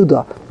vegetable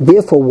besuda.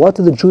 Therefore, what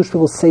do the Jewish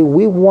people say?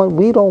 We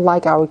don't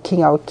like our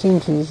king. Our king,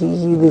 he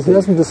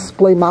doesn't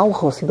display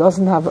malchus. He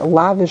doesn't have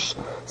lavish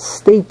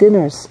state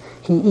dinners.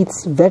 He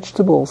eats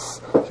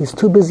vegetables. He's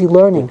too busy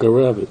learning.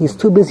 So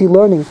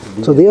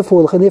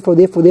therefore,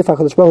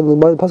 HaKadosh Baruch Hu,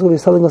 the Pasuk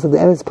is telling us that the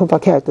emes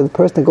pumpaket, the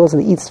person that goes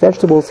and eats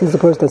vegetables, he's the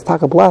person that's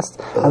taka blessed,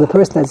 and the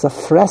person that's a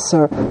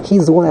fresser,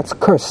 he's the one that's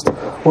cursed.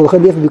 Well,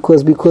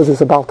 because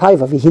it's about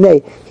taiva.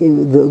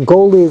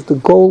 The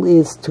goal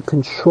is to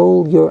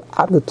control your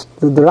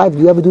the rive. Do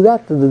you ever do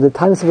that? The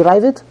times of the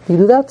rive it? Do you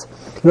do that?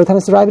 You know what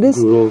times of the rive it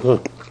is?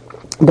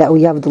 That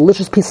we have a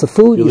delicious piece of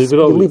food, you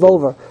leave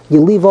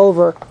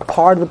over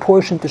part of the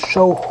portion to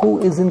show who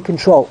is in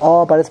control.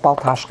 Oh, but it's Bal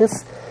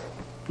Tashchis.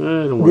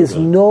 There's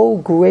no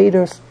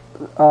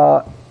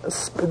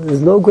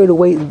greater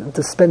way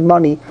to spend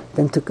money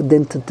than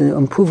to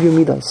improve your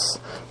midos.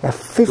 You have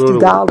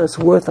 $50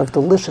 worth of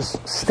delicious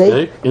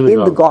steak in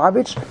the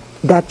garbage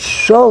that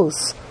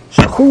shows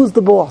who's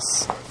the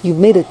boss. You've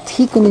made a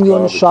tikkun in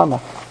your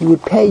neshama. You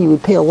would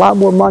pay a lot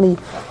more money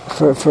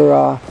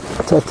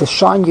to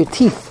shine your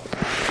teeth.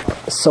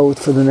 So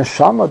for the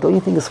neshama, don't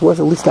you think it's worth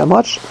at least that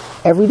much?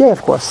 Every day,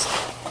 of course.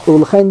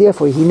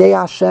 Therefore, Hinei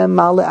Hashem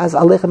as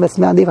Alechem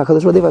Esmean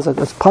Defa,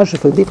 as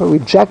punishment for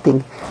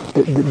rejecting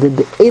the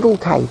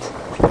edelkeit,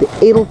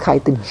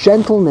 the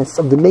gentleness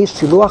of the Meish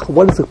Shiluach.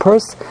 What is the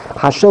curse?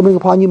 Hashem bring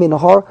upon you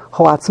Menahar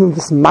Hoatzim,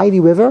 this mighty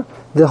river,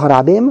 the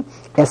Harabim,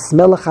 Es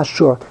Melech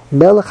Ashur.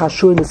 Melech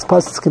Ashur in this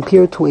passage is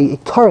compared to a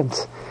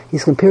torrent.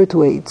 He's compared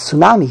to a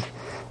tsunami.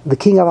 The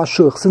king of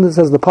Ashur. Since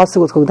says the pasuk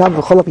was going down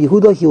v'cholap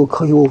Yehuda, he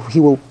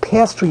will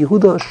pass through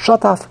Yehuda,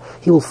 shutaf,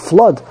 he will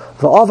flood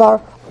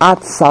v'avar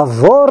at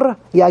savor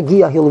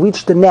yagia. He'll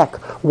reach the neck.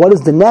 What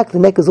is the neck? The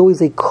neck is always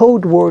a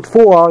code word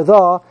for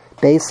the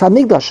Beis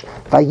Hamikdash.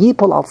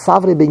 Vayipol al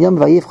savre benyam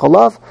vayif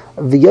cholav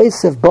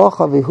v'yosef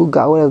bacha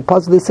v'huga. When the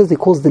pasuk says, he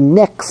calls the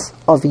necks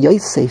of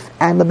Yosef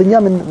and the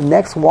Binyamin the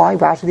necks. Why?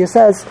 Rashi there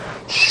says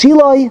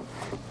Shiloi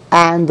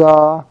and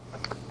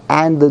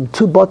the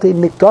two Batei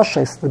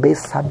Mikdashes, the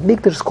Beis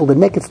Hamikdash is called the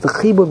neck. It's the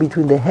chibur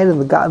between the head and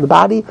the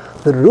body,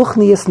 the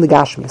ruchnius and the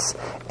gashmis.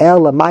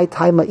 El my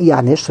taima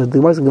ianish. The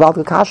Gemara is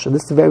gewaltige kasha.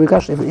 This is very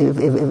kasha.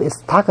 If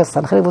Taka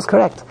Sanhedrin was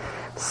correct,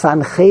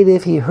 Sanhedrin,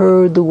 he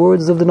heard the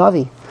words of the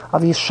Navi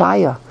of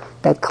Yeshaya,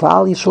 that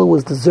Klal Yisrael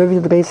was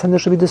deserving that the Beis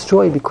Hamikdash should be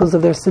destroyed because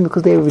of their sin,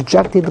 because they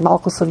rejected the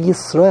Malchus of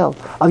Yisrael,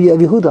 of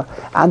Yehuda,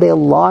 and they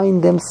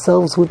aligned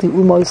themselves with the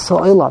Umay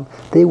Sa'olam.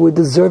 They were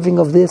deserving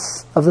of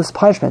this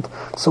punishment.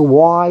 So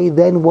why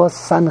then was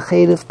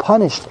Sanhedrin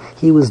punished?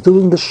 He was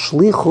doing the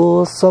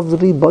shlichus of the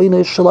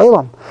Ribono Shel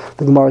Olam.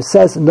 The Gemara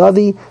says,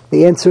 Navi,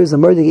 the answer is a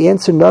murder.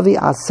 Answer, Navi,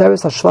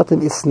 Aseres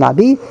Hashvatim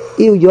Isnabi,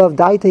 Iu Yov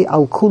Daite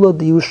Al Kula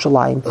de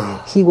Yerushalayim.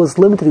 He was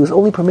limited, he was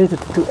only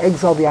permitted to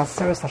exile the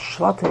Aseres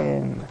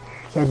Hashvatim.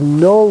 He had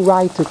no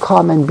right to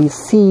come and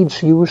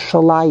besiege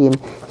Yerushalayim.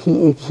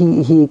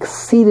 He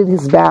exceeded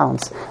his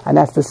bounds. And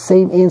that's the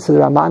same answer the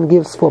Ramban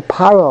gives for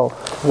Paro.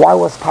 Why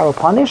was Paro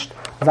punished?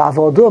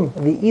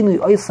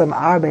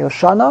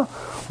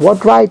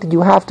 What right did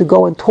you have to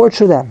go and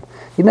torture them?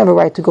 You never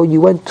right to go. You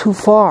went too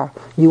far.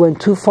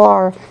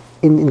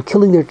 In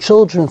killing their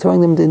children and throwing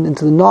them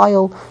into the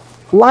Nile.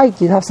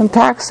 Like you have some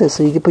taxes,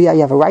 so you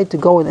have a right to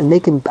go and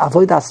make him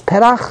avodas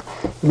perach.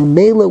 In the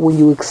mela, when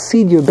you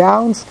exceed your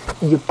bounds,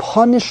 you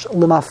punish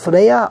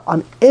lemafreya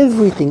on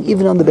everything,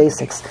 even on the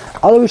basics.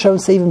 Other Rishonim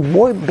say even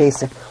more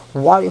basic.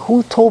 Why?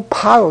 Who told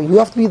Paro? You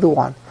have to be the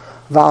one.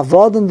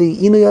 Va'avodim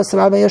v'inu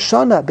yasar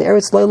yashana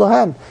be'eretz lo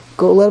Elohem.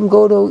 Go, let him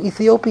go to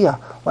Ethiopia.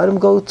 Let him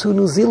go to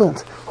New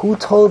Zealand. Who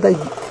told that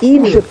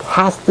Egypt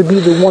has to be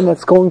the one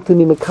that's going to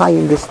be Mekai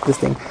in this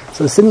thing?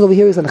 So the sin over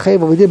here is an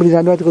chayv over there, but he's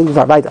not right to go to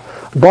right.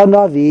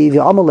 Banavi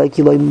v'amalek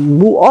yiloi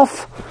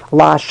mu'of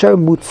la'asher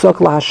mutzok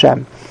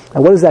la'Hashem.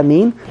 And what does that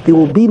mean? There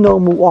will be no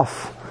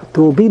mu'of.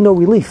 There will be no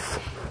relief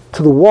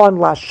to the one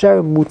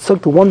la'asher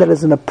mutzok, the one that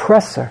is an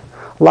oppressor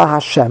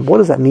la'Hashem. What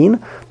does that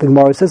mean? The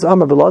Gemara says,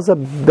 Amar Belaza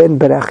ben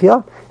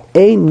Berechia,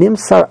 ein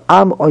nimsar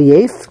am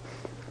oyef.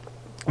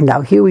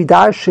 Now here we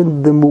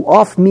darshan the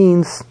mu'af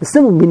means, the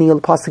simple meaning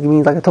of the pasuk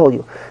means, like I told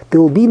you,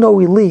 there will be no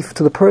relief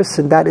to the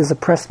person that is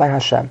oppressed by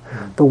Hashem.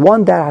 The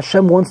one that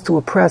Hashem wants to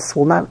oppress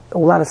will not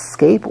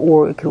escape,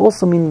 or it can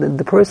also mean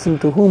the person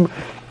to whom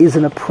is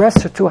an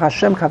oppressor to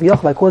Hashem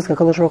Kaviyach by causing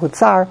HaKadosh Baruch Hu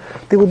tzar,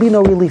 there will be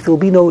no relief. There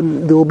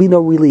will be no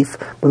relief.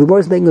 But the Gemara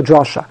is making a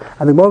drasha,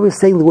 and the Gemara is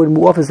saying the word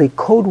mu'af is a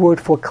code word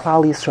for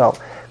Klal Yisrael.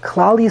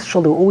 Klal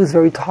Yisrael, they were always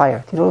very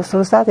tired. You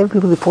notice that? Every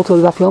people they fall to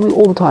the Daf Yomi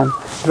all the time.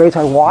 Very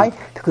tired. Why?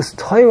 Because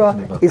Torah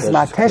is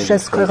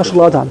mateshes koyach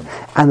shel adam,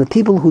 and the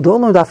people who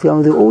don't learn Daf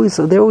Yomi,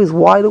 they're always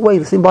wide awake.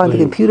 They're sitting behind the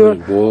computer,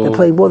 they're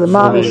playing ball, they're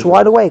mamish,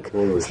 wide awake.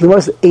 So the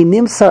Gemara says,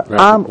 "Einim sar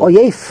am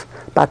oyef."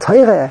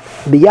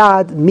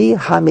 Biyad mi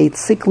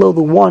hametziklo,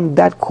 the one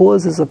that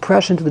causes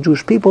oppression to the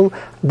Jewish people.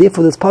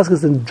 Therefore, this pasuk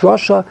is in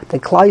drasha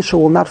that Klal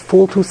Yisrael will not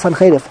fall to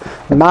Sanhedrin.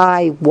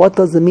 What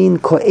does it mean?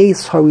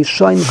 Ko'es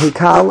harishayin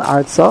hekal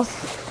arza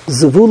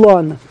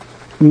Zevulon.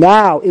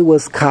 Now it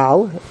was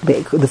kal.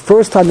 The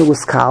first time it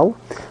was kal.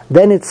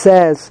 Then it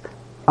says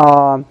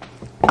hekal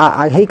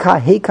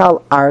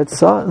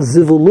arza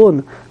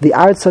Zevulun the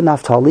arza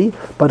Naftali.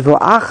 But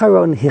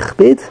v'acharon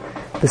hichbid.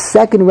 The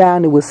second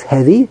round it was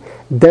heavy.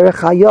 Derech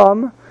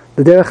Hayam,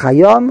 the Derech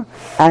Hayam,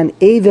 and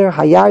Eiver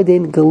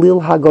Hayardin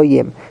Galil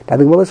Hagoyim. Now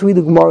let's read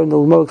the Gemara in the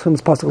Gemara explains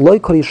this pasuk. Loi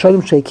kol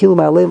yishalim sheikil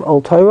ma'alim al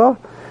Torah.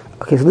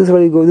 Okay, so this is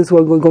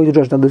what we're going to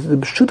judge now. The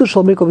Pshuta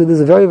Shal Mikra, this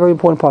is a very, very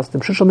important pasuk. The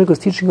Pshuta Shal Mikra is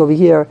teaching over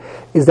here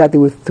is that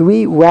there were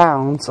 3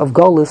 rounds of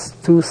Golus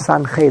through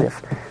Sanhedrin.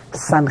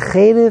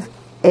 Sanhedrin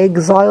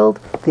exiled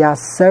the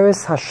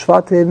Aseres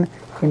Hashvatim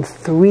in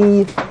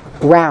 3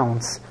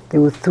 rounds.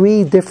 There were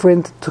 3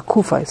 different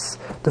tekufas.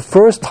 The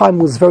first time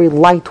was very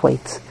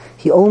lightweight.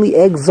 He only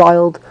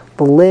exiled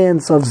the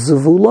lands of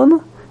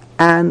Zevulun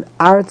and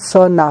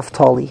Arza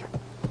Naftali.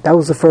 That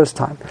was the first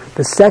time.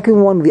 The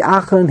second one, the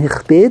Achron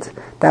Hichbid,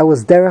 that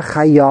was Derech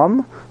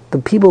Hayam, the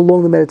people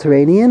along the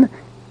Mediterranean.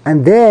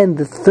 And then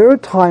the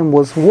third time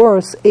was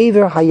worse,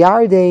 Eiver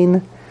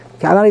Hayardain.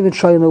 I'm not even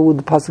sure what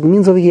the pasuk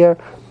means over here,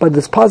 but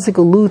this pasuk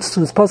alludes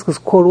to, this pasuk is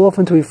quoted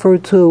often to refer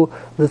to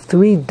the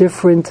 3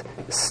 different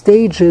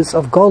stages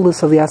of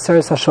Golus of the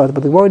Aseres Hashvat.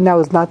 But the word now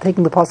is not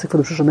taking the pasuk for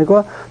the Pshuta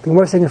Mikra. The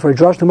Gemara is taking it for a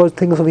Josh. The Gemara is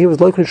taking it over here is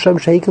Loikri Shem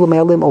Sheikil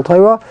Me'alim Al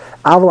Torah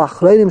Aval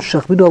Achreidim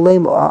Shechbidu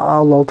Aleim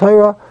Al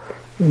Torah.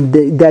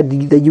 That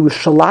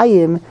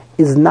Yerushalayim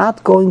is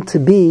not going to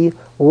be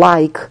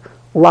like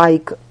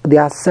the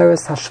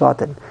Aseres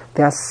Hashvatim.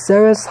 The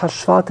Aseres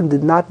Hashvatim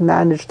did not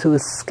manage to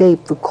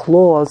escape the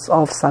claws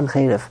of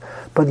Sanhedrin,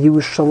 but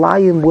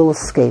Yerushalayim will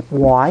escape.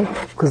 Why?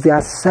 Because the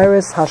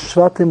Aseres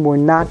Hashvatim were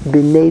not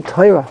B'nei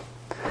Torah,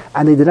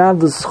 and they did not have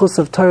the schus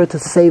of Torah to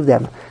save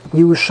them.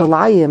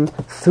 Yerushalayim,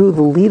 through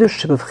the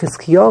leadership of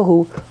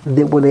Chizkiyahu,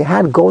 what they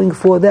had going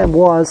for them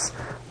was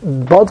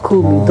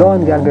Badku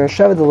Midon Gan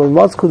Beersheva. The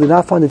Badku did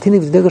not find the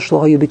Tiniv Nigel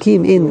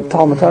Hayubikim in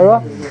Talmud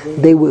Torah.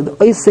 They were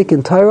Isaac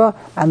in Torah,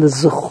 and the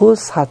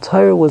Zechus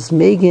HaTorah was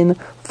Megan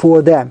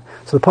for them.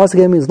 So the pasuk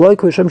again means Loi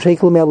Korisham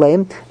Sheikil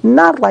Me'aleim,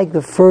 not like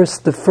the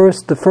first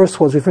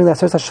was referring to the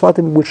Aseres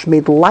Hashvatim, which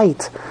made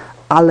light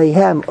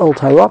Aleihem El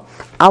Torah.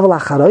 Aval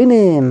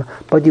Acharoinim,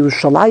 but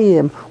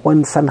Yerushalayim,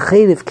 when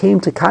Sanhedrin came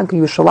to conquer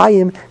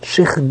Yerushalayim,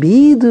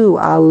 Shechbidu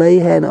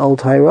Aleihen El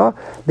Torah,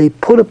 they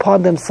put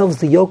upon themselves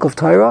the yoke of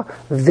Torah,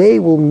 they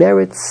will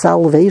merit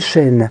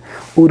salvation.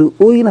 And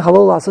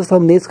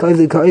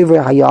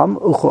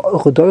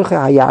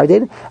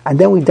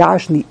then we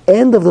dash in the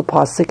end of the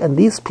pasuk, and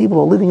these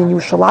people are living in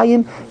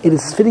Yerushalayim, it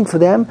is fitting for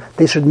them,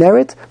 they should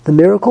merit the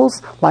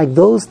miracles like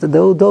those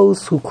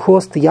who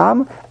crossed the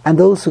Yam and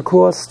those who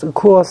crossed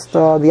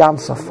the Yam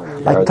Suf.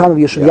 Like the time of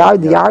Yeshua,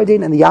 the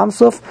Yarden and the Yam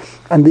Suf,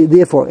 and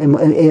therefore im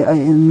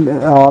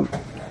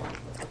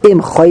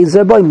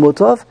chayzer by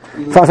mutav.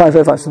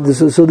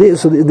 So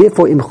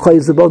therefore im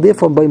chayzer,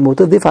 therefore by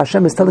mutav. Therefore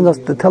Hashem is telling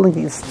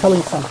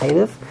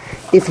Sanhedrin,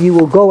 if you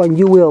will go and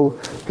you will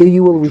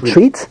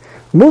retreat,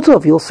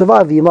 mutav, you'll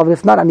survive.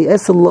 If not, ani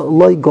esel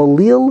loy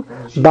golil,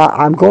 but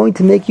I'm going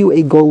to make you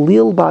a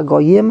golil ba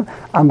goyim.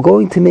 I'm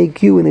going to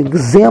make you an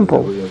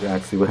example.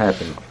 Actually, what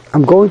happened?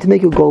 I'm going to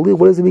make you golil.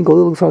 What does it mean,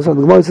 golil? The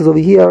Gemara says over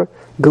here,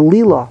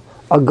 galila,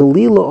 a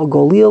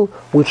golil,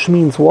 which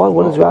means what?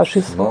 What is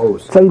Rashi?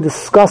 Something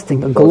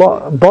disgusting. You're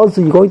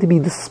going to be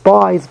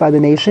despised by the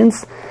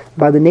nations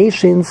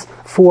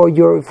for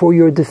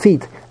your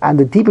defeat. And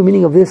the deeper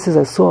meaning of this is,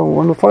 I saw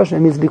one of the first, it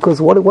means because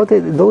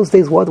in those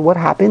days what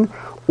happened?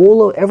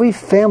 Every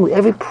family,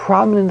 every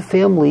prominent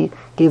family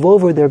gave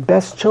over their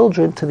best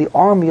children to the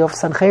army of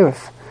Sanhedrin,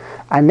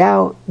 and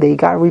now they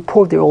got a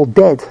report they're all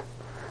dead.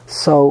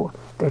 So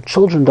their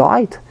children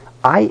died.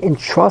 I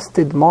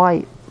entrusted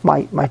my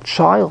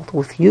child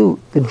with you,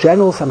 the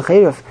general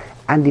Sanhedrin,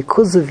 and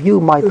because of you,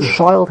 my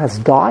child has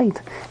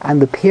died.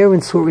 And the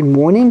parents who were in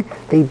mourning,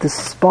 they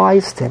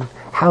despised him.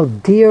 How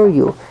dare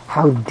you?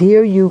 How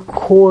dare you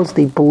cause?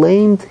 They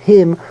blamed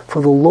him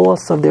for the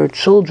loss of their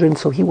children,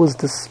 so he was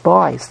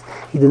despised.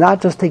 He did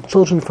not just take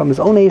children from his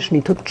own nation,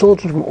 he took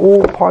children from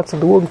all parts of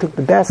the world, he took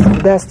the best of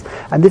the best,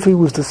 and therefore he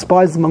was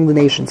despised among the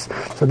nations.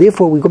 So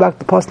therefore we go back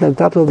to the pasuk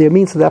that the of there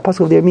means, so that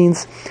pasuk of there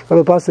means,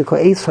 the pasuk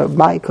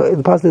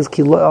is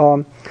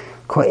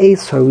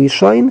Ko'es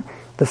Harishain.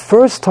 The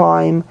first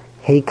time,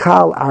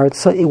 Heikal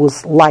Arza, it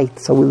was light.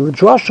 So the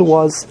drasha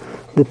was,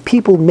 the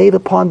people made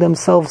upon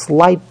themselves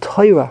light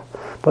Torah.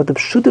 But the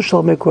Pshuta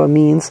Shel Mikra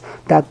means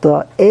that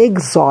the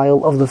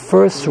exile of the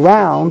first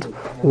round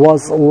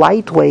was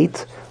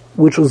lightweight,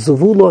 which was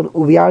Zavulun,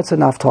 Uviyartz,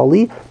 and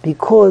Naphtali,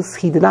 because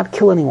he did not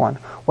kill anyone.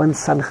 When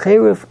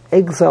Sanhedrin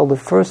exiled the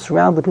first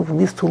round of the people from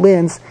these two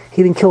lands,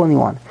 he didn't kill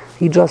anyone.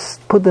 He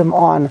just put them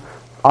on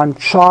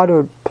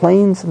chartered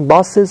planes and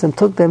buses and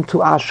took them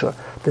to Ashur.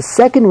 The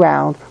second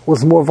round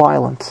was more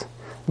violent.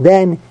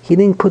 Then he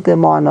didn't put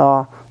them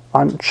on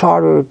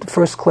chartered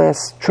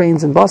first-class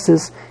trains and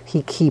buses.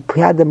 He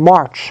had them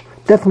march,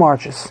 death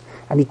marches,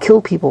 and he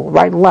killed people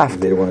right and left.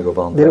 They didn't want to go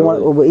voluntarily. They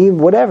didn't want, even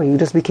whatever. He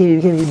just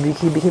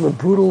became a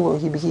brutal.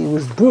 He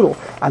was brutal,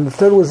 and the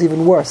third was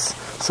even worse.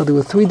 So there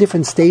were three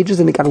different stages,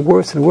 and it got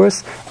worse and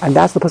worse. And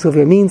that's the pasuk of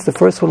here means. The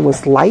first one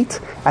was light,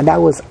 and that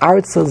was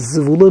Arza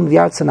Zvulun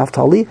v'Arza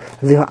Naphtali.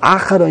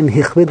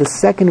 The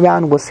second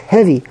round was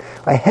heavy,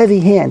 a heavy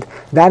hand.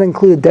 That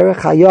included Derech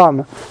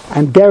Hayam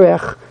and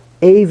Derech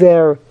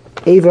Aver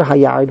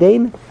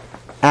Hayarden,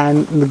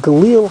 and the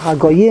Galil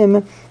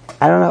Hagoyim.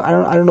 I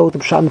don't know what the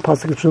pshat in the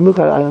pasuk is.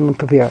 I don't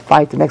prepare.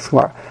 Right, the next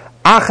Gemara.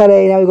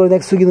 Acharei. Now we go to the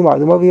next sugi Gemara.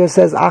 The Gemara here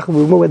says,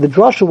 where the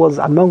drasha was,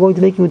 I'm not going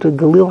to make you into a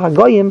Galil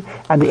Hagoyim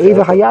and the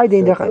Eva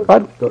Hayarden.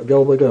 What?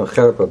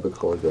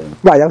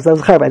 Right, that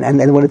was cherub.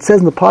 And when it says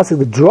in the pasuk,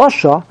 the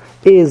drasha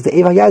is the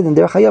Eva Hayarden.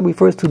 Their Hayab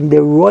refers to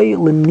the Roy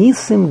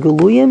Lenisim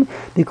Galuyim,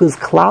 because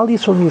Klal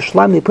Yisrael and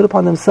Yerushalayim, they put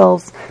upon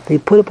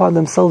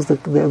themselves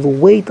the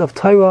weight of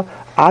Torah.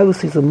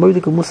 Obviously, it's a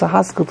murdik of Musa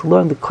Haskell to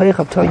learn the koyach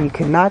of Torah. You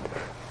cannot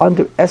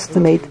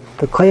underestimate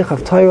the koyach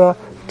of Torah.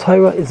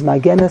 Torah is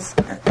magenes.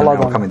 And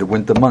now coming the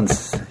winter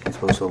months, you're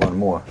supposed to learn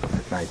more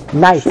at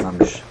night.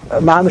 Mamish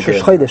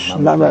is chodesh.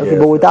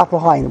 But we're that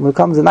behind. When it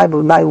comes to night,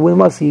 we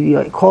must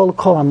you call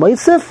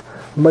hamoisif,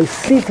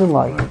 moisifin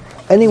like.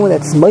 Anyone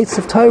that's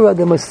moisif Torah,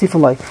 they're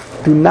moisifin like.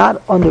 Do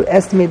not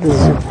underestimate the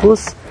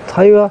zuchus.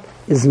 Torah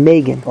is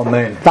megan.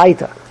 Amen.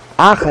 Weiter.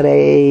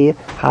 Acharei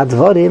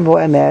hadvarim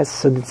vo'emes.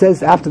 So it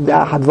says after the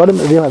hadvarim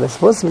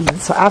vo'emes.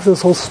 So after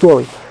this whole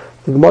story,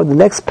 the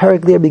next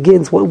parak there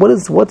begins.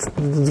 What's the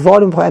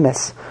dvarim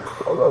vo'emes?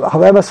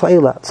 Ha'emes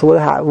ha'ila. So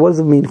what does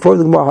it mean? For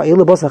the Gemara,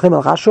 ha'ila bos Sanhedrin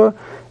melech Ashur.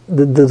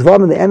 The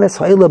dvarim and the emes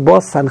ha'ila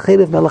bos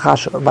Sanhedrin melech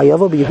Ashur.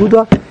 Vayavo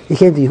b'Yehuda. He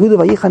came to Yehuda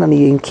vayichan and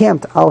he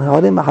encamped al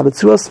ha'arim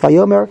ha'abetzuros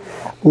vayomer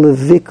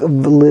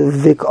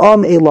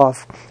levikam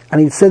elav.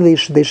 And he said they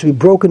should be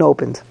broken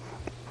open.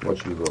 What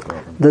should be broken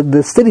open?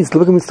 The cities. The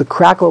book means to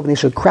crack open. They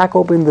should crack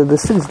open the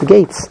cities, the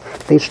gates.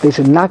 They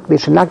should knock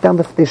down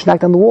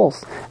the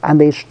walls, and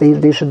they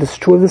should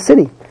destroy the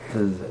city.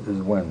 This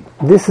is when?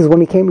 This is when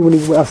he came.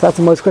 So that's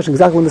the most question.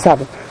 Exactly when this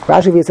happened.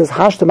 Rashi says,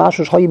 "Hashta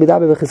mashu shayu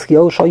b'daber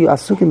v'chizkiyahu shayu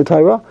asukim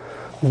b'Torah,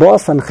 ba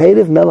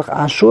Sanhedrin melech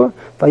Ashur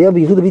vayam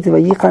Yehuda b'iti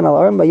vayichan al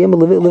arim vayam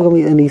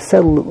levik," and he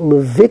said,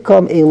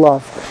 "Levikam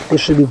elav." They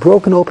should be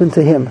broken open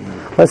to him.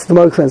 That's the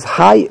more explains.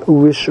 Hai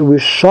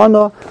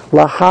rishana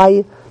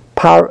lahai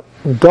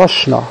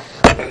Pardoshna.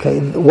 Okay,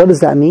 what does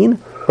that mean?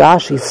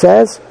 Rashi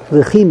says,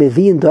 what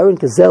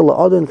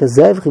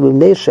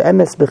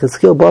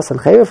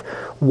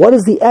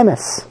is the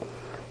emes?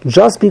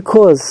 Just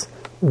because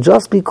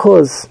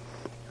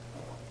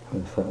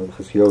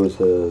Chizkiyahu is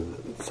a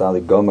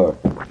Tzadik Gomer.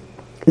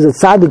 Is it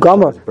Tzadik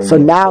Gomer? So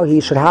now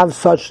he should have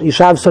such. So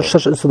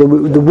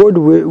the word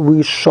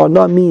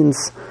Rishana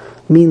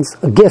means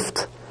a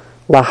gift.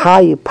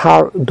 Lahai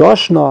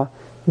Pardoshna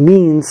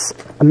means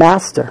a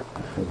master.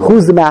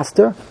 Who's the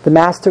master? The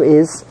master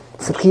is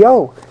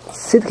Tzidkiyahu.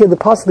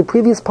 Tzidkiyahu, the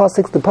previous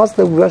pasuk, the pasuk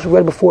that we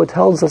read before,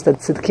 tells us that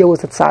Tzidkiyahu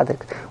was a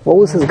tzaddik. What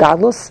was his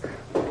godless?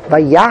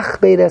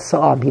 Vayach be'ed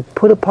sa'am. He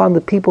put upon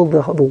the people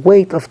the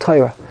weight of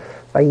Torah.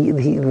 Like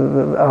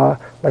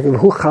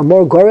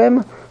Chamor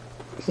Gorem,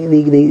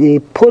 they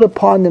put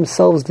upon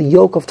themselves the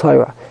yoke of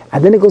Torah.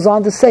 And then it goes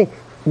on to say,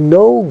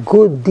 no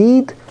good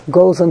deed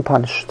goes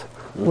unpunished.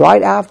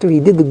 Right after he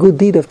did the good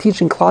deed of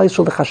teaching Klal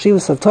Yisrael the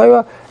Chashivas of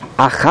Torah,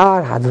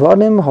 Achar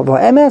Hadvarim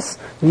Ha'emes.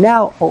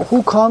 Now,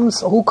 who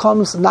comes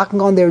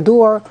knocking on their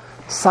door?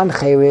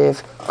 Sanhedrin,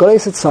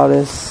 Goyes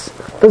Etzaris.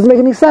 Doesn't make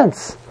any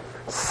sense.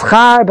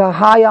 Schar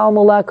B'Hai Al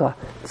Moleka,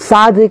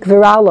 Tzadik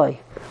V'Raloi.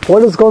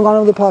 What is going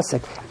on in the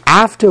pasuk?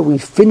 After we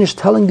finish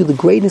telling you the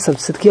greatness of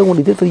Tzidkiyahu, what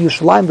he did for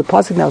Yerushalayim, the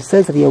pasuk now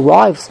says that he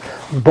arrives.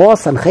 Ba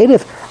Sanhedrin,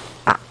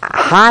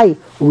 Hai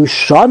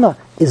Rishana.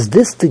 Is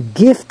this the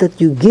gift that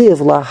you give,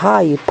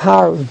 Lahai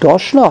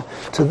Pardoshna,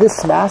 to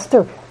this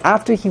master,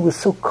 after he was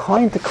so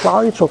kind to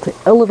Klal Yisrael to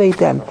elevate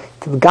them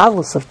to the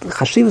godless of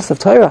Chashivas of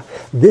Torah?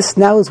 This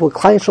now is what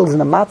Klal Yisrael is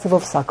in a matzav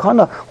of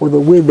sakana, where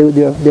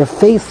they're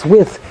faced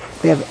with,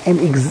 they have an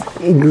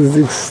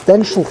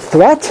existential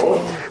threat.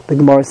 The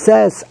Gemara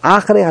says,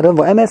 Acharei Hadam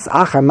V'emes,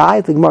 Achar Mai.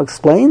 The Gemara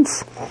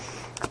explains,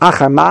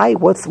 Achar Mai,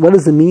 what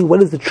does it mean?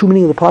 What is the true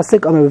meaning of the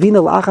pasuk? Amar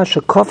Ravina l'achar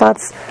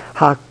shekofatz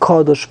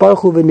hakadosh baruch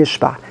hu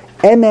v'nishba.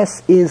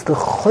 Emes is the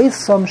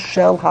choisam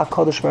shel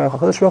HaKadosh Baruch Hu.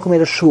 HaKadosh Baruch Hu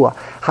made a shua.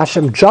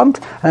 Hashem jumped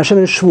and Hashem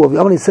made a shua.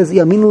 He says, he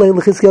said,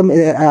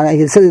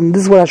 and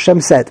this is what Hashem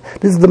said.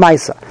 This is the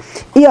Maisa.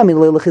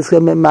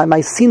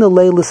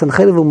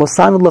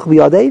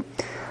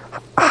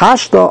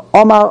 Hashta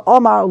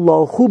Omar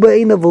lo hu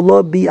be'ena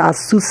v'lo bi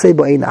asuse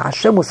be'ena.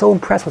 Hashem was so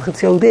impressed with what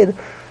Chizkiyahu did,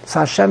 so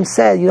Hashem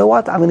said, you know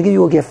what, I'm going to give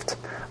you a gift.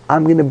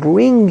 I'm going to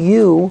bring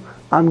you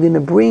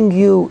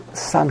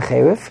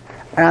Sanhedrin,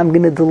 and I'm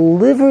going to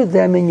deliver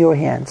them in your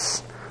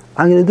hands.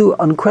 I'm going to do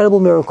an incredible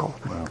miracle.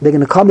 Wow. They're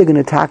going to come, they're going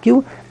to attack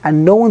you,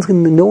 and no one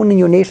in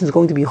your nation is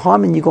going to be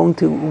harmed, and you're going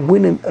to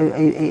win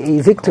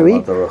a victory,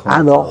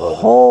 and the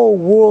whole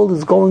world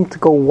is going to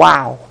go,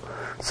 wow.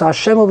 So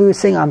Hashem over here is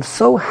saying, I'm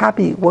so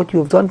happy what you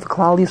have done for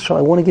Klal Yisrael,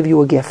 I want to give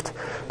you a gift.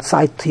 So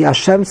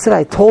Hashem said,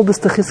 I told this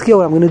to Chizkiyahu,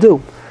 what I'm going to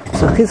do.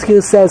 So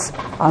Chizkiyahu says,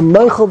 I'm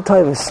Meichel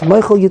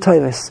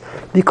Yitayvis,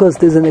 because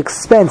there's an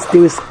expense,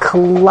 there is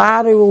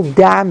collateral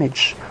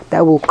damage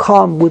that will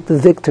come with the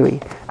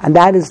victory, and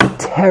that is the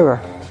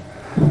terror.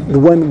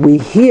 When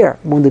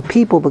the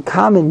people, the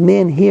common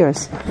man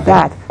hears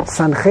that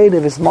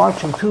Sanhedrin is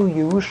marching to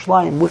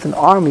Yerushalayim with an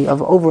army of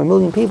over 1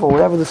 million people,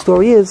 whatever the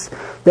story is,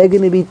 they're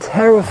going to be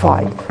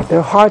terrified.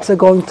 Their hearts are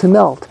going to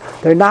melt.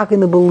 They're not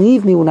going to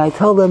believe me when I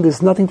tell them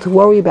there's nothing to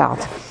worry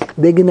about.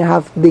 They're going to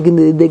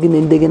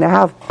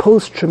have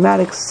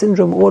post-traumatic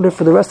syndrome order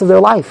for the rest of their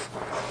life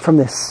from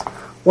this.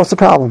 What's the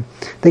problem?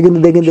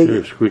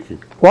 Chair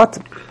squeaking. What?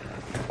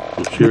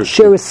 The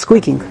chair is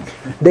squeaking.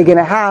 They're going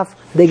to have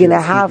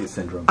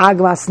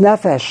agmas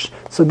nefesh.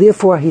 So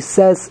therefore he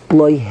says,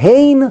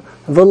 loihein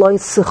v'loi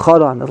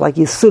sicharon. Like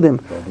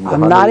Yisudim.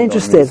 I'm not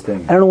interested.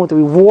 I don't want the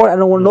reward. I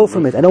don't want to know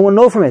from it.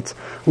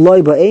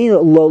 Loi ba'ein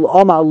lo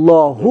amar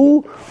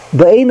lahu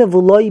ba'eina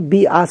v'loi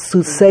bi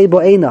asusei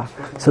ba'eina.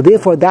 So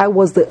therefore that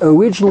was the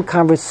original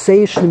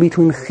conversation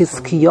between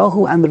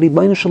Chizkiyahu and the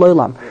Ribbono Shel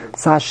Olam.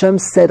 So Hashem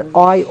said,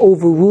 I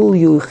overrule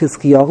you,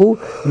 Chizkiyahu,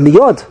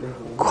 miyod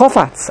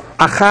kofatz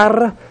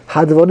achar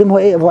hadvorim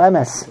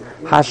ho'emes.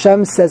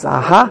 Hashem says,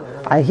 aha,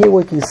 I hear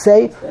what you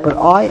say, but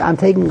I'm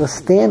taking a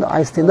stand,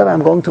 I stand up, and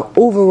I'm going to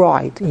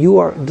override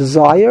your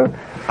desire.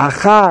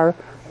 Achar,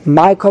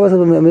 my kovatz,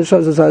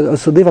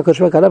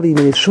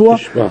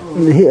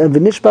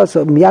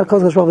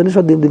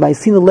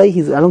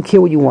 I don't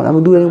care what you want, I'm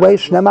going to do it anyway.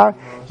 Shnemar,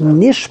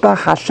 nishba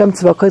Hashem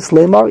tzvakos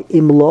lemar,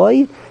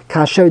 imloi,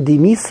 kasher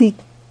dimisi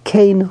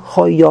kein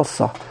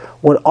hoyosa.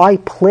 What I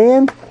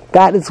planned,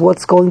 that is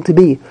what's going to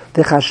be.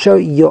 The chasher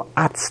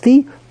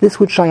yoatzti, this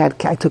which I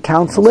took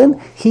counsel in,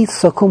 he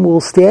sakum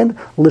will stand,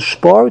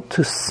 lishbar,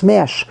 to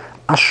smash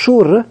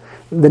Ashur,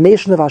 the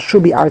nation of Ashur,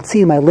 be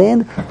artzi in my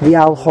land, the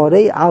al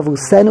horei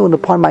avusenu, and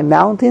upon my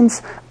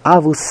mountains,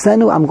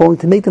 avusenu, I'm going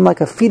to make them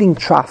like a feeding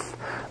trough.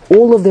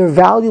 All of their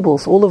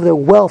valuables, all of their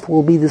wealth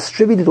will be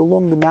distributed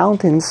along the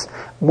mountains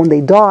when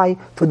they die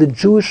for the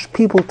Jewish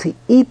people to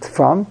eat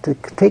from, to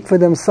take for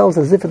themselves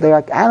as if they're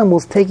like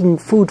animals taking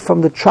food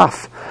from the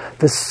trough.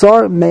 The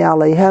sar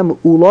me'aleihem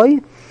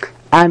uloi,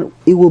 and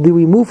it will be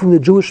removed from the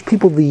Jewish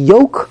people the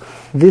yoke,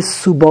 this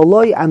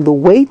subaloi, and the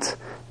weight,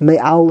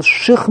 me'al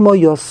shichma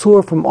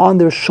yasur, from on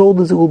their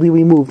shoulders it will be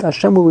removed.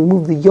 Hashem will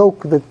remove the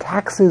yoke, the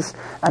taxes,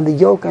 and the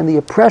yoke and the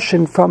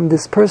oppression from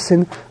this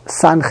person,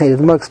 Sanhedrin. The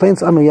Gemara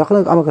explains, Yavoi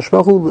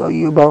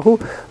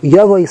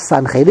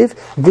Sanhedrin,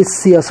 this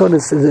Siyasor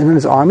is in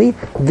his army,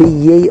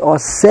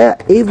 V'ye'oseh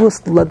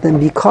Evus, let them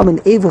become an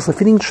Evus, a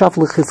fitting trough,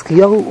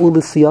 l'chizkiyahu,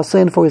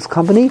 u'l'siyaseh, and for his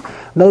company.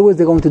 In other words,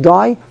 they're going to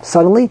die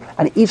suddenly,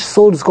 and each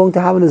soldier is going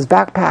to have in his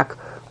backpack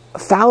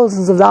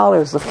thousands of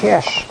dollars of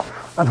cash,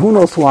 and who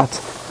knows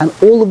what. And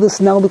all of this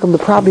now become the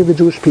property of the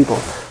Jewish people.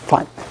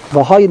 Fine.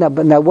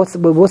 But now what's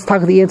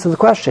the answer to the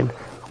question?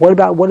 What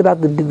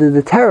about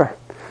the terror?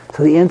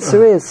 So the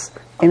answer is,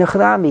 in a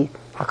Chadami,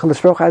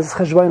 HaKadosh Baruch Hu has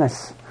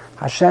cheshbonos.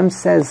 Hashem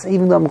says,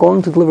 even though I'm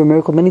going to deliver a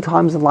miracle many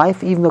times in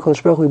life, even though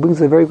HaKadosh Baruch Hu brings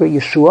a very great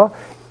Yeshua,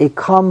 it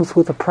comes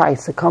with a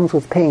price. It comes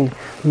with pain.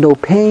 No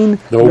pain,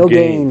 no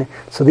gain.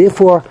 So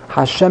therefore,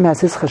 Hashem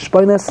has his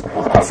cheshbonos.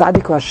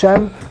 Tzadik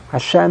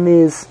Hashem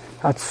is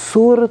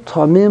Atzur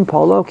Tamim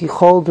Palo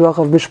Kichol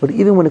Drachav Mishpat.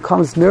 Even when it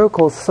comes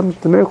miracles, some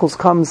of the miracles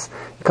becomes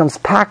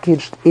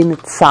packaged in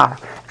tsar.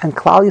 And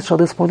Klal Yisrael at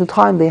this point in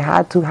time, they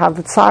had to have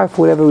the tsar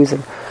for whatever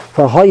reason.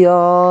 The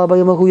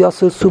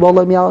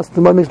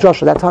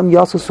that time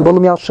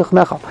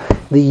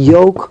the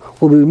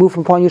yoke will be removed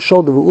from upon your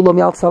shoulder,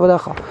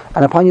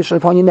 and upon your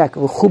neck.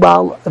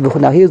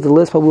 Now here's the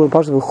list of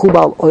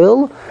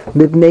oil,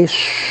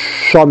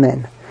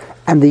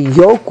 and the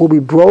yoke will be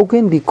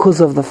broken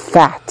because of the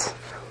fat.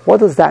 What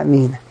does that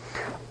mean?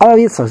 It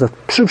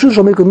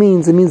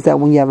means that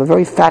when you have a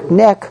very fat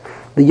neck,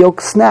 the yoke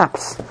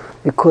snaps.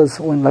 Because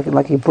when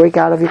like you break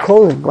out of your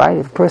clothing, right?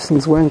 If a person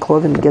is wearing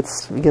clothing, he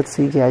gets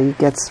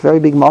very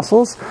big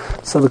muscles.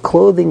 So the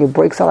clothing, it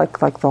breaks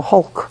out like the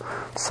Hulk.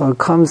 So it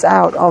comes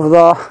out. How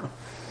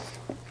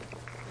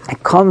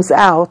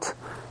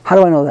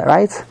do I know that,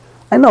 right?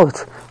 I know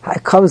it.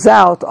 It comes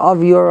out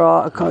of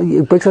your,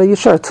 it breaks out of your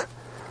shirt.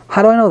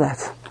 How do I know that?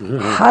 Mm-hmm.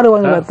 How do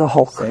I know about the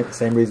Hulk?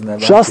 Same reason that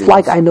Rashi just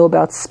like I know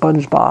about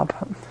SpongeBob.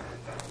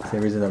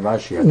 Same reason that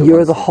Rashi.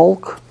 You're the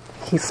Hulk,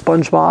 he's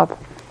SpongeBob,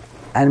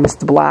 and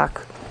Mr. Black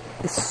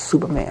is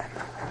Superman.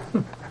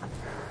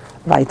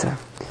 Weiter.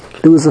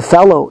 There was a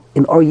fellow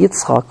in Or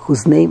Yitzchak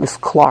whose name is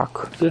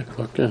Clark. Yeah,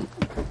 Clark, yeah.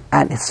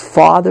 and his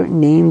father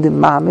named him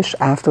Mamish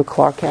after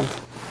Clark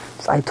Kent.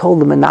 So I told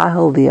the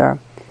Menahel there,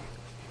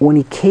 when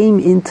he came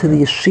into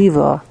the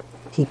yeshiva,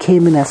 he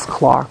came in as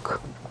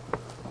Clark.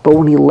 But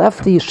when he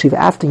left the yeshiva,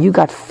 after you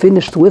got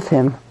finished with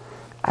him,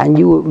 and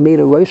you made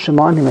a roshim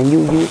on him, and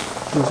you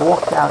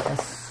walked out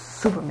as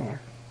Superman.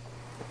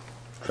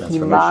 He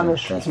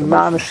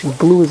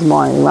blew his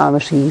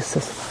mind. He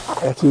says,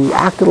 he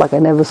acted like I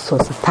never saw.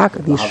 So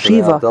the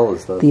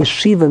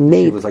yeshiva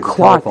made like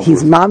Clark.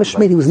 He's Mamish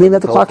made. He was named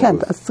after Clark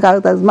Kent. That's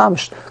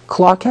Mamish.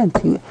 Clark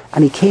Kent.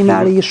 And he came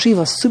out of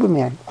yeshiva,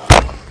 Superman.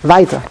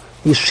 Weiter.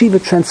 The yeshiva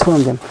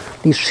transformed him.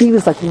 The yeshiva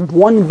is like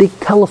one big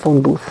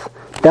telephone booth.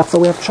 That's why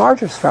we have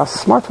chargers for our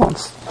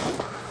smartphones.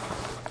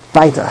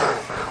 Weiter.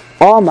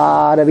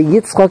 Omar Rabbi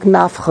Yitzchak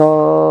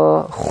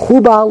Nafcha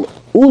Chubal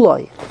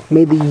Uloi.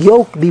 May the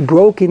yoke be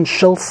broken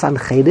shel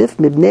Sanhedrin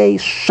mibnei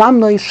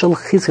shamnoi shel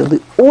Chizkiyo. The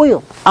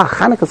oil.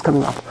 Chanukah is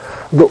coming up.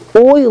 The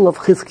oil of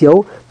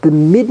Chizkiyo, the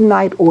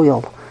midnight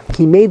oil.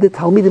 He made the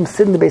Talmidim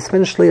sit in the Beis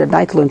Medrash late at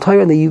night to learn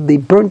Torah, and they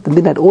burnt the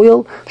midnight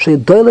oil.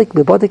 Sheyedolik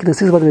bebatik and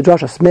sees about the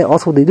midrashas.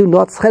 Also, what they do,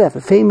 not cheref,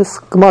 a famous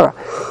Gemara.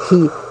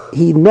 He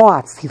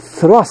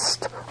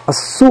thrust a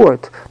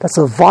sword. That's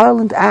a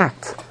violent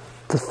act.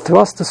 To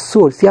thrust a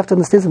sword. So you have to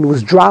understand something. It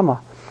was drama.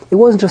 It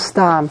wasn't just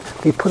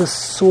they put a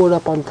sword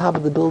up on top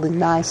of the building.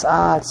 Nice.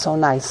 It's so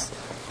nice.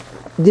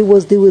 There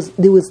was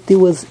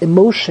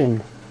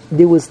emotion.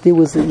 There was.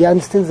 You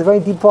understand? It's a very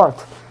deep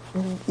part.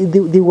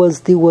 There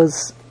was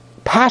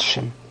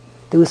passion.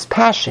 There was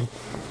passion.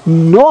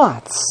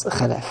 Knots.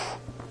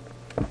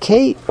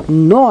 Okay,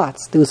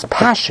 knots. There was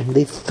passion.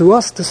 They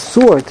thrust the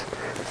sword.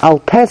 Al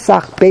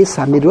Pesach Beis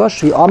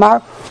HaMidrash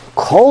V'Amar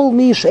Kol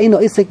Mi She'eino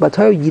Isek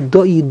B'Torah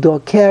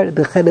Yidoker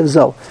B'Cherev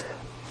Zo.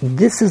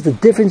 This is the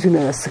difference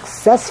between a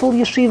successful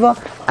yeshiva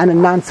and a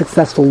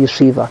non-successful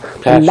yeshiva.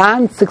 The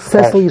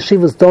non-successful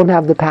yeshivas don't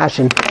have the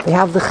passion. They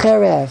have the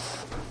cherev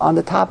on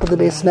the top of the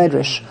Beis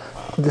Medrash.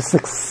 The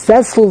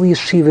successful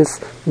yeshivas,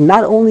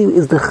 not only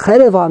is the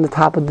cherev on the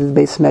top of the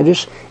Beis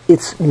Medrash,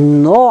 it's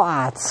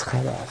no'atz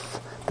cherev,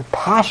 the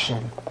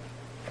passion.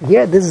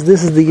 Here, this is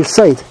the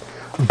yesod.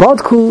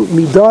 Badku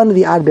midon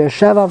v'ad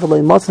Beersheva v'lo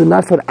yimotzu. Did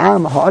not find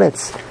am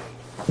haaretz.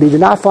 They did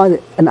not find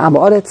an am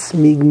haaretz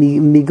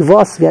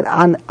migvos v'ad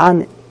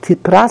an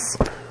tipras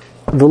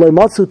v'lo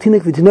yimotzu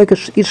tinek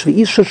v'tinokesh ish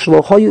v'isha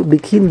shelo hoyu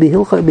bikin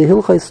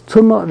behilchos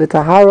tuma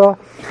v'tahara.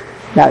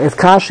 Now, if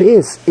kasha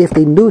is, if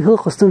they knew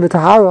hilchos tuma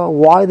v'tahara,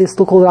 why are they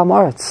still called am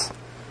haaretz?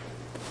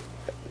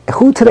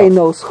 Who today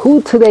knows?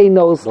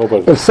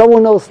 Nobody. If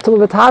someone knows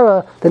Tumah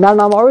V'Tahara, they're not an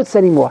Am Haaretz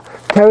anymore.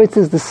 Teretz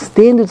is the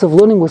standards of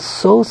learning were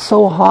so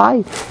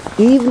high.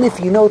 Even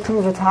if you know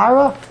Tumah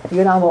V'Tahara,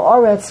 you're an Am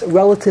Haaretz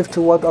relative to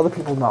what other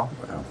people know.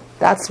 Wow.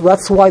 That's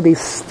why they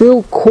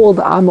still called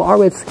Am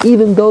Haaretz,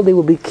 even though they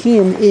were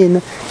Bikiyim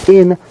in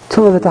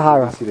Tumah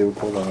V'Tahara. See, they were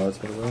called Am Haaretz.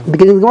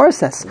 Beginning of the Gemara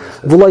says,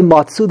 V'loi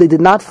Matzu, they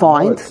did not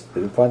find.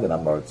 They didn't find an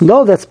Am Haaretz.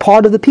 No, that's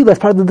part of the people. That's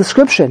part of the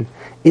description.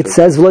 It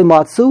says V'loi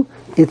Matzu.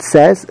 It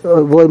says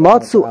V'loi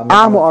Matzu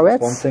Am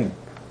Haaretz.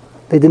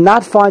 They did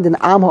not find an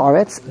Am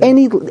Haaretz.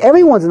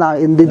 Everyone's an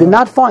Am. They did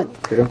not find.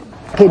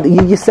 Okay,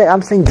 you say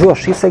I'm saying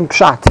drush. You're saying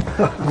pshat.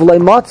 V'loi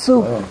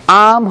Matzu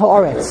Am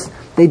Haaretz.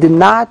 They did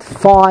not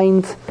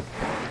find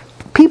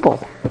people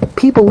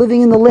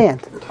living in the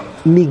land.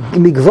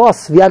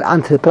 Migvos v'yad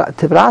an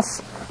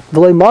tibras.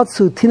 V'loi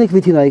Matzu tinek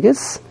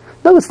v'tinoiges.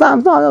 No, it's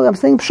not. No, I'm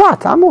saying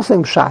pshat. I'm also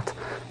saying pshat.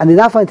 And they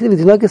not find if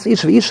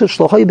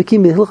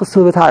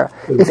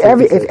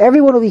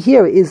everyone over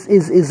here is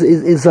knows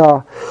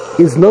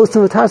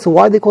Tumah V'Tahara, so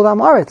why they call them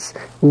Aretz?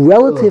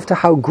 Relative to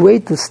how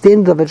great the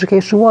standard of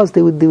education was,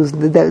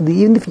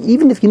 even if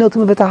you know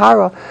Tumah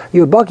V'Tahara,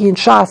 you're Baki and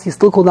Shas, you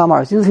still call them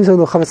Aretz. You know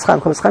what Chavetz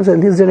Chaim said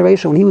in his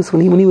generation when he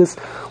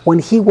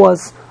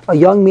was a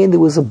young man, there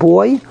was a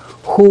boy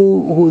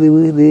who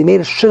they made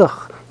a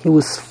shidduch. He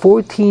was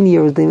 14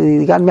 years.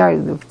 They got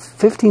married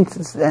 15,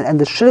 and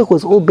the shidduch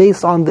was all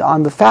based on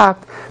the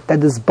fact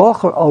that this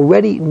bacher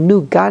already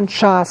knew Gan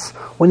Shas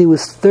when he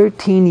was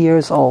 13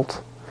 years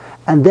old,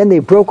 and then they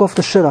broke off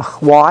the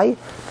shidduch. Why?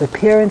 The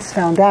parents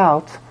found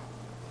out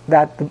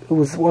that it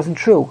wasn't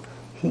true.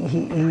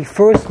 He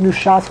first knew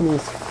Shas when he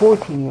was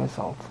 14 years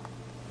old.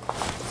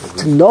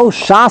 To know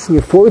Shas when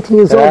you're 14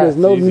 years old, there's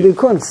no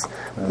kunz.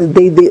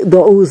 It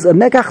was a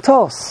mekach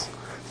tos.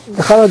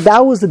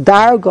 That was the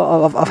darga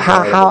of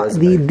how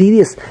the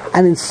is,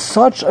 and in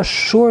such a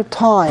short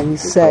time, he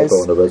says,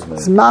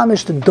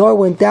 mamish, the door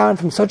went down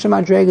from such a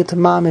madrega to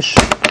mamish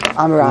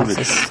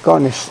amarasis,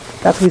 garnish.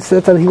 That's what he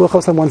said. He will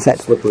have someone said.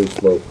 Slippery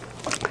slope.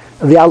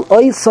 So here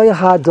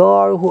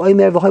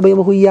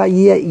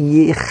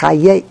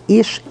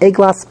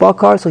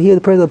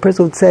the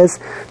person says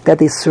that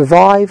they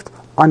survived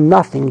on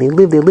nothing. They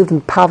lived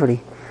in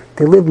poverty.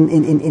 They lived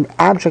in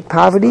abject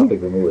poverty.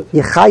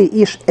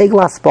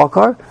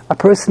 A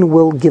person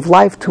will give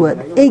life to an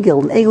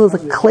egel. An egel is a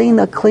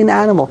clean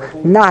animal,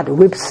 not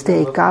rib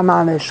steak.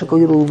 Mamish, go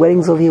to the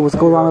weddings over here. What's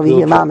going on over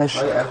here? Mamish,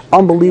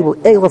 unbelievable.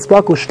 Egel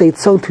spakar stayed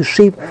sown to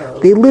sheep.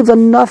 They lived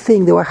on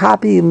nothing. They were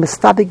happy.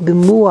 Mistabik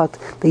b'muat.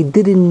 They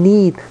didn't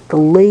need the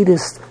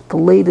latest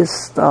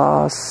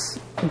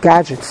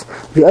gadgets.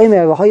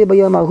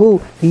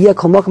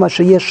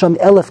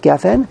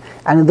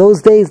 And in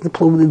those days,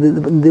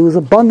 there was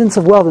abundance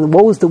of wealth. And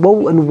what was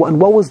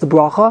the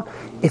bracha?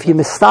 If you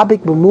mistabik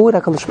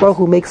b'mud, HaKadosh Baruch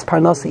Hu makes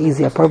parnasa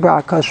easy.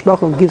 HaKadosh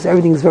Baruch Hu gives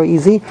everything is very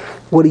easy.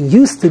 What it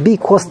used to be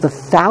cost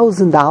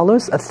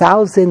 $1,000,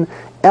 1,000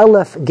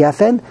 elef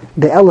gefen,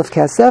 the elef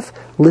kesef,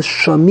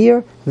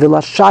 l'shamir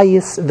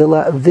v'lashayis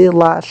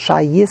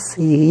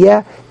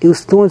yeh. It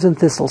was thorns and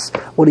thistles.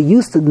 What it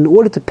used to, in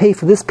order to pay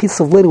for this piece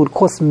of land, it would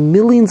cost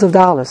millions of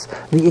dollars,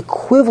 the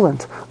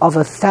equivalent of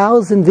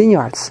 1,000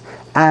 vineyards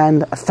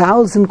and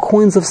 1,000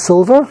 coins of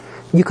silver.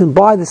 You can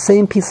buy the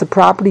same piece of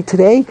property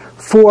today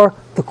for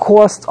the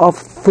cost of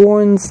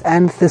thorns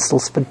and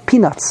thistles, but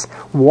peanuts.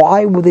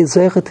 Why were they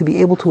zeicha to be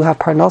able to have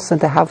parnas and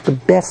to have the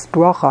best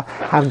bracha,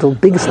 have the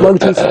biggest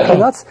luxuries for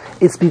peanuts?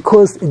 It's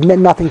because it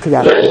meant nothing to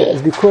them.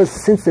 It's because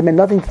since it meant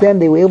nothing to them,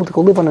 they were able to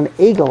go live on an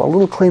egel, a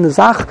little klein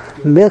zach,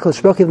 and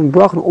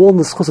all in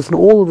the schus, and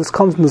all of this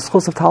comes from the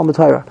schus of Talmud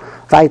Torah.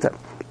 Weiter.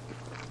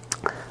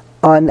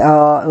 On even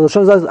though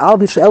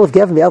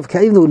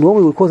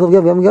normally we call it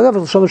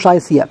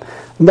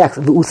next,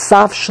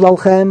 usaf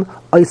shlalchem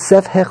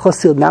oisef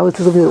hechosil. Now it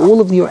says that all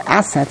of your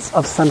assets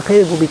of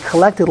Sanhedrin will be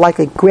collected like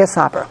a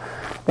grasshopper.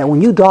 That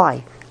when you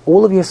die,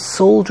 all of your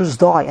soldiers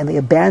die and they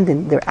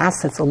abandon their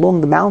assets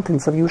along the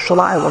mountains of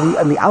Yerushalayim,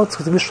 on the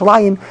outskirts of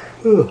Yerushalayim.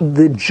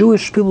 The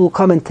Jewish people will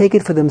come and take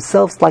it for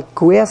themselves like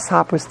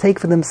grasshoppers take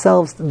for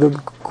themselves the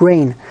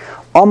grain.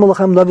 After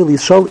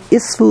Yeshaya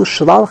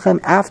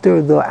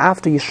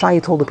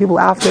told the people,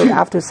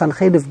 after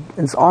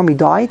Sanhedrin's army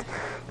died,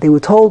 they were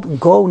told,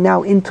 go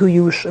now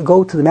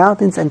go to the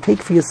mountains and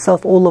take for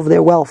yourself all of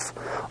their wealth.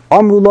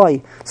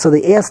 So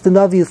they asked the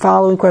Navi the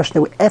following question. They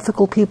were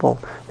ethical people.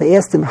 They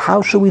asked him,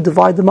 how should we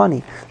divide the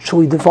money? Should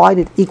we divide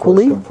it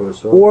equally?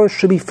 Or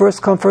should we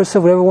first come, first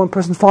serve, whatever one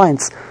person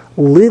finds?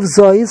 Liv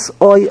zois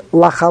oy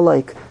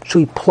lachalaik. Should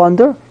we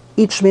plunder,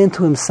 each man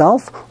to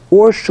himself?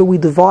 Or should we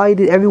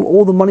divide it,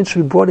 all the money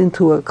should be brought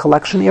into a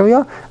collection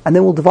area, and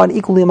then we'll divide it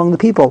equally among the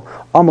people.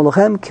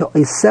 Amalochem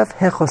ke'oisef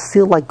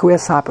hechasil, like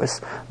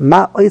grasshoppers.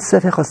 Ma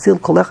oisef hechasil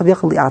kol echad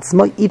yechad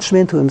li'atzma, each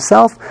man to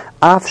himself.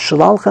 Af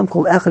shalalchem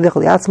kol echad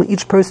yechad li'atzma,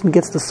 each person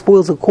gets the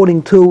spoils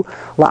according to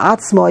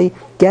la'atzma,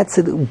 gets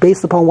it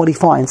based upon what he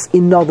finds.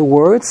 In other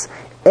words,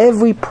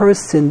 every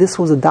person, this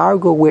was a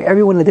dargo where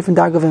everyone in a different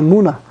dargo of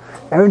emunah,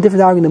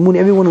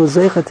 everyone was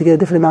zeicha to get a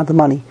different amount of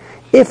money.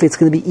 If it's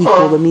going to be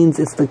equal, that means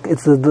it's the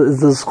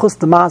schus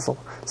the mazel.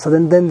 So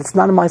then it's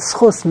not my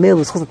schus, male,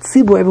 the schus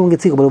tzibur, everyone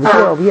gets equal. But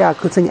over here, I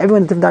could say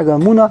everyone in different darga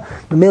amuna,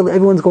 the male,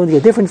 everyone's going to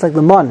get different. It's like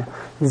the man.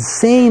 The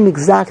same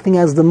exact thing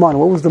as the man.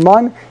 What was the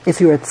man?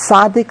 If you're a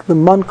tzaddik, the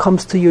man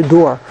comes to your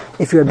door.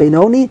 If you're a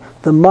benoni,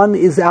 the man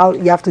is out.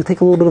 You have to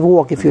take a little bit of a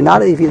walk. If you're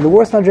in the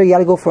worst madrega, you got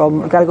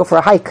to go for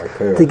a hike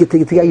to get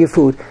your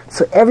food.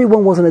 So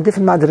everyone was on a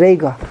different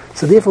madrega.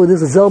 So therefore,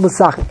 this is zel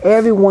b'sach.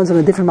 Everyone's on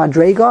a different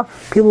madrega.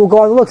 People will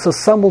go and look. So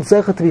some will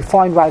zeicha to be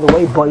fine right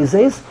away,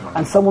 boizes,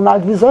 and some will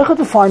not be zeicha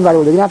to find right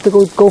away. They're going to have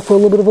to go for a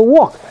little bit of a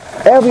walk.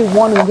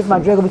 Everyone in a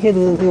different madrega over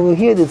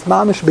here, there's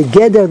mamish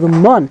begeder the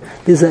man.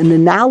 There's an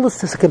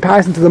analysis, a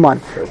comparison to the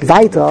man.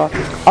 Weiter,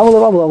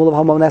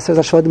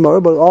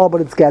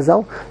 but it's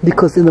gazel,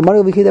 because in the money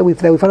over here that we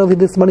find over here,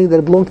 this money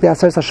that belongs to the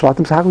Aseres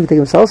HaShvatim. So how can we take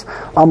themselves?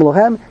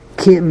 Amalohem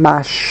ki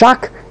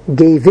mashak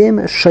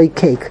gevim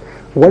shaykek.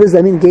 What does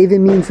that mean?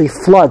 Gevim means a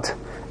flood.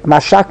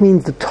 Mashak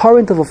means the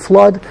torrent of a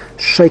flood.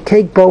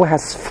 Shaykek bo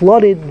has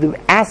flooded the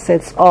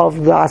assets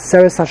of the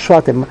Aseres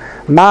HaShvatim.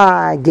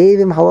 Ma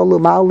gevim halalu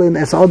ma'alin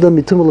es adam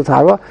mitum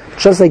l'tara.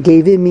 Just like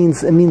gevim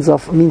means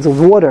of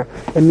water.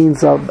 It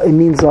means a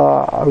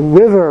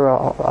river,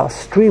 a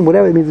stream,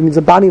 whatever it means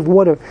a body of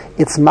water.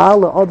 It's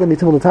ma'al adam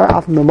mitum l'tara.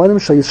 After the money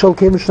shayishol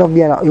kevim shnav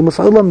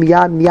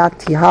miyad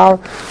tihar.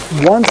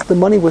 Once the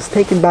money was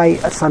taken by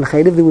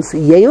Sanhedrin, there was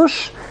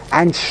Yeush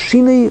and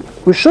Shini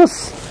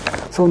Rishus.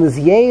 So when there's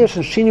Yesh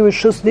and Shini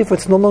Rishus, therefore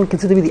it's no longer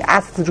considered to be the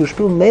assets of the Jewish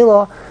people.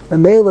 The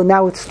Mela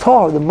now it's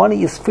tar. The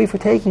money is free for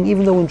taking,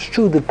 even though it's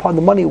true the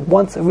money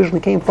once originally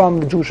came from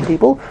the Jewish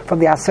people, from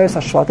the Aseres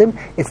HaShvatim.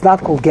 It's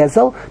not called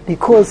Gezel,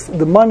 because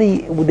the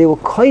money, they were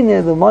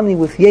koine the money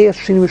with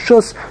Yesh, Shini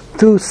Rishus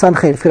to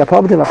Sanhedrin. The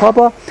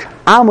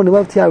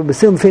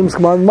famous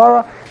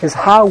Gemara is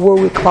how were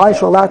we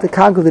allowed to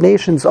conquer the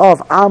nations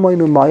of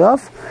Ammon and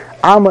Moav?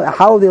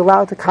 How are they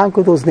allowed to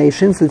conquer those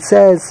nations? It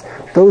says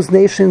those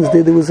nations,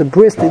 there was a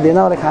bris, they're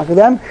not allowed to conquer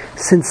them.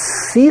 Since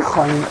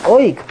Sichon and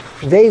Oig,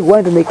 they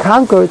went and they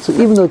conquered, so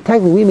even though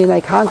technically we may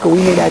not conquer,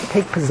 we may not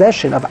take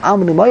possession of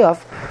Ammon and Moav,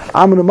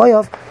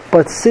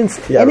 but since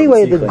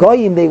anyway the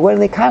Goyim, they went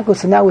and they conquered,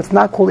 so now it's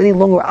not called any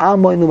longer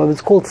Ammon and Moav,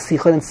 it's called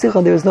Sichon, and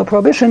Sichon there is no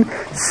prohibition.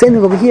 Saying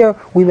over here,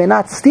 we may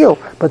not steal,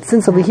 but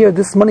since over here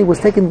this money was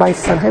taken by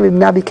Sanhedrin,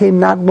 now became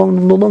no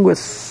longer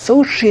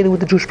associated with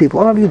the Jewish people.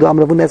 It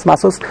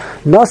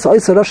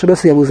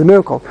was a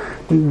miracle.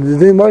 The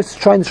Gemara is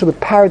trying to show the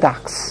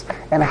paradox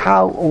and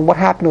what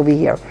happened over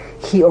here.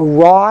 He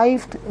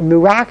arrived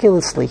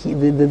miraculously. He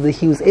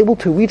was able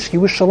to reach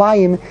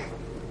Yerushalayim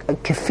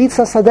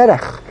kefitza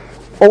saderech.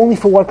 only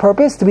for what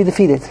purpose? To be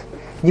defeated.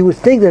 You would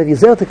think that if you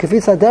zel to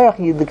kefis haderech,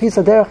 the kefis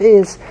haderech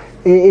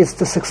is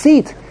to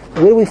succeed.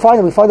 Where do we find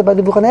it? We find it by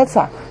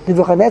Nebuchadnezzar.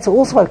 Nebuchadnezzar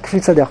also had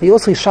kefis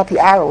haderech. He shot the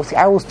arrows. The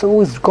arrows to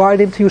always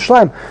guard him to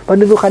Yerushalayim. But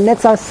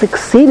Nebuchadnezzar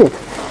succeeded.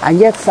 And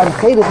yet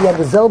Sanhedrin, he had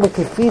the zel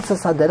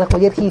kefis haderech,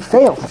 but yet he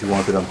failed. He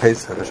wanted on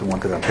Pesach.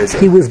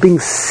 He was being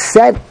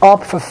set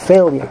up for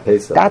failure.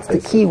 That's the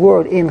key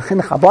word in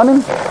Chinuch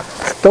Habanim.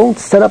 Don't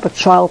set up a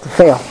child to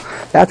fail.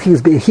 That he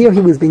was being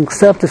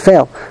set up to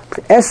fail.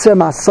 Eser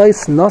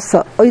Masais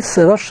Nasa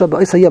Oisa Rasha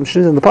Ba'Oisa Yom.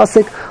 In the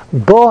pasuk,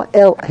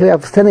 Bo'el. Here we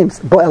have 10 names.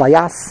 Bo'el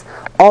Ayas,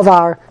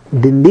 Avar,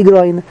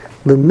 B'Migroin,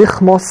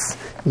 L'Michmos,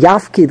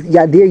 Yafkid.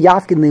 There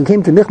Yafkid. And then he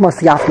came to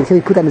Michmos Yafkid. Here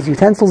he put down his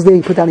utensils. There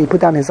he put down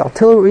his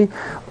artillery.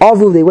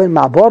 Avu. They went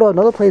Ma'bara.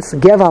 Another place.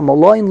 Geva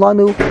Moloin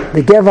Lanu.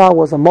 The Geva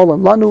was a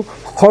Molon Lanu.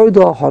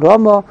 Chorda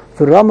Harama.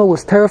 The Rama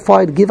was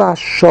terrified. Giva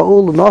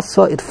Shaul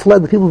Nasa. It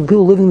fled. The people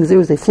living in these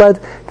areas, they fled.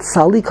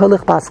 Tzali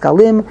Kalich Bas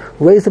Galim.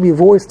 Raise up your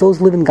voice, those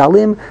who live in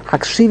Galim.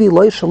 Hakshivi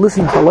Loisha.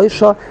 Listen to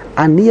Loisha.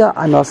 Ania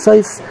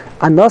Anasais.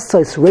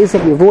 Anasais. Raise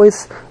up your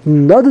voice.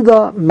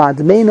 Nadada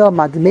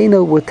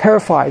Madmena were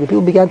terrified. The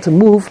people began to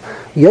move.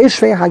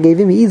 Yeshvei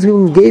Hagevim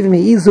Izu. Gave him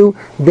Izu.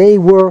 They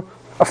were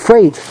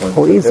afraid.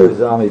 Or Izu.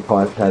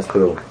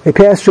 They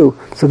passed through.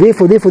 So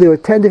therefore there were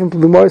 10 different. The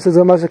Gemara says the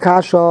Gemara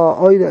Kasha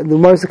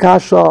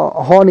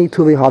Hani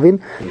to Havin.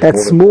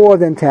 That's more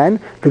than 10.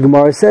 The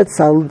Gemara said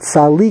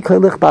Sali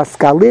Kalich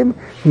Baskalim.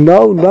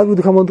 No,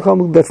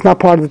 that's not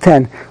part of the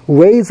 10.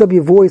 Raise up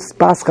your voice,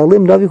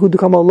 Baskalim. Navi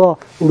Hudukam Allah.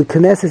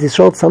 L'Knesset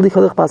Yisrael Sali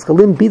Kalich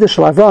Baskalim. Be the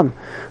Shalavram,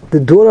 the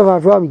daughter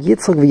of Avram,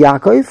 Yitzchak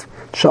v'Yaakov.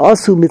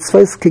 Sha'asu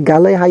mitzvahs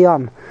kegalei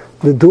hayam.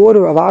 The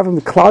daughter of Avram,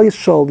 the Klal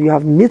Yisrael, you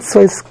have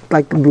mitzvahs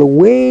like the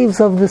waves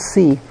of the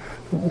sea.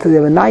 They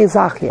have a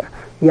nayazach here.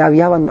 You have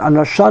on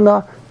Rosh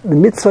Hashanah, the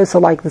mitzvahs are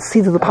like the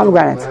seeds of the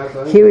pomegranate.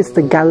 Here it's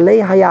the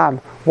Galei Hayam.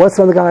 What's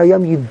on the Galei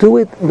Hayam? You do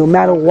it no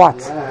matter what.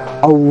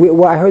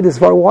 Well, I heard this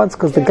word once,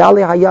 because the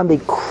Galei Hayam, they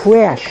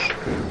crash.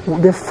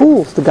 They're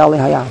fools, the Galei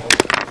Hayam.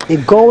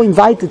 They're going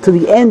right to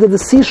the end of the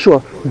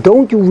seashore.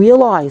 Don't you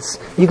realize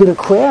you're going to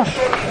crash?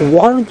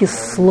 Why don't you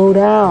slow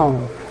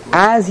down?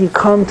 As you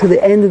come to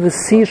the end of the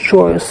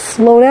seashore,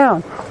 slow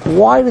down.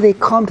 Why do they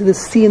come to the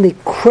sea and they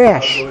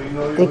crash?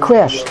 They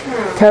crash.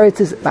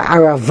 Teretz,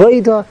 our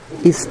avodah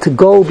is to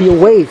go be a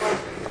wave.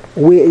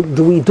 We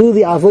do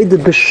the avodah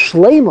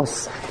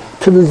b'shleimus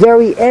to the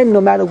very end,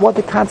 no matter what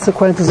the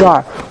consequences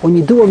are. When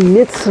you do a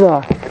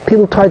mitzvah,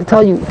 people try to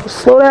tell you,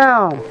 slow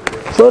down.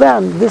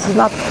 This is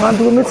not the time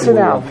to do a mitzvah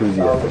now.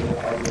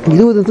 You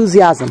do it with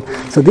enthusiasm.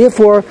 So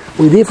therefore,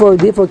 the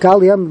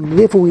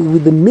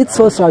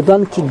mitzvahs are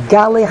done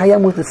kigalei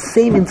hayam with the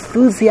same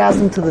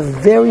enthusiasm to the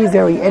very,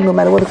 very end, no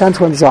matter what the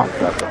consequences are.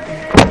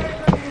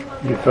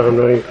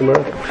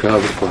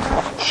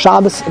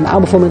 Shabbos and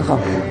hour before Mincha.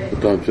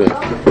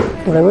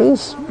 Whatever it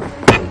is.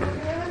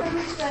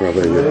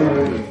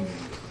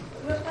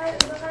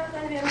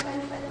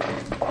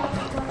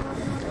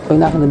 We're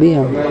not going to be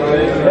here.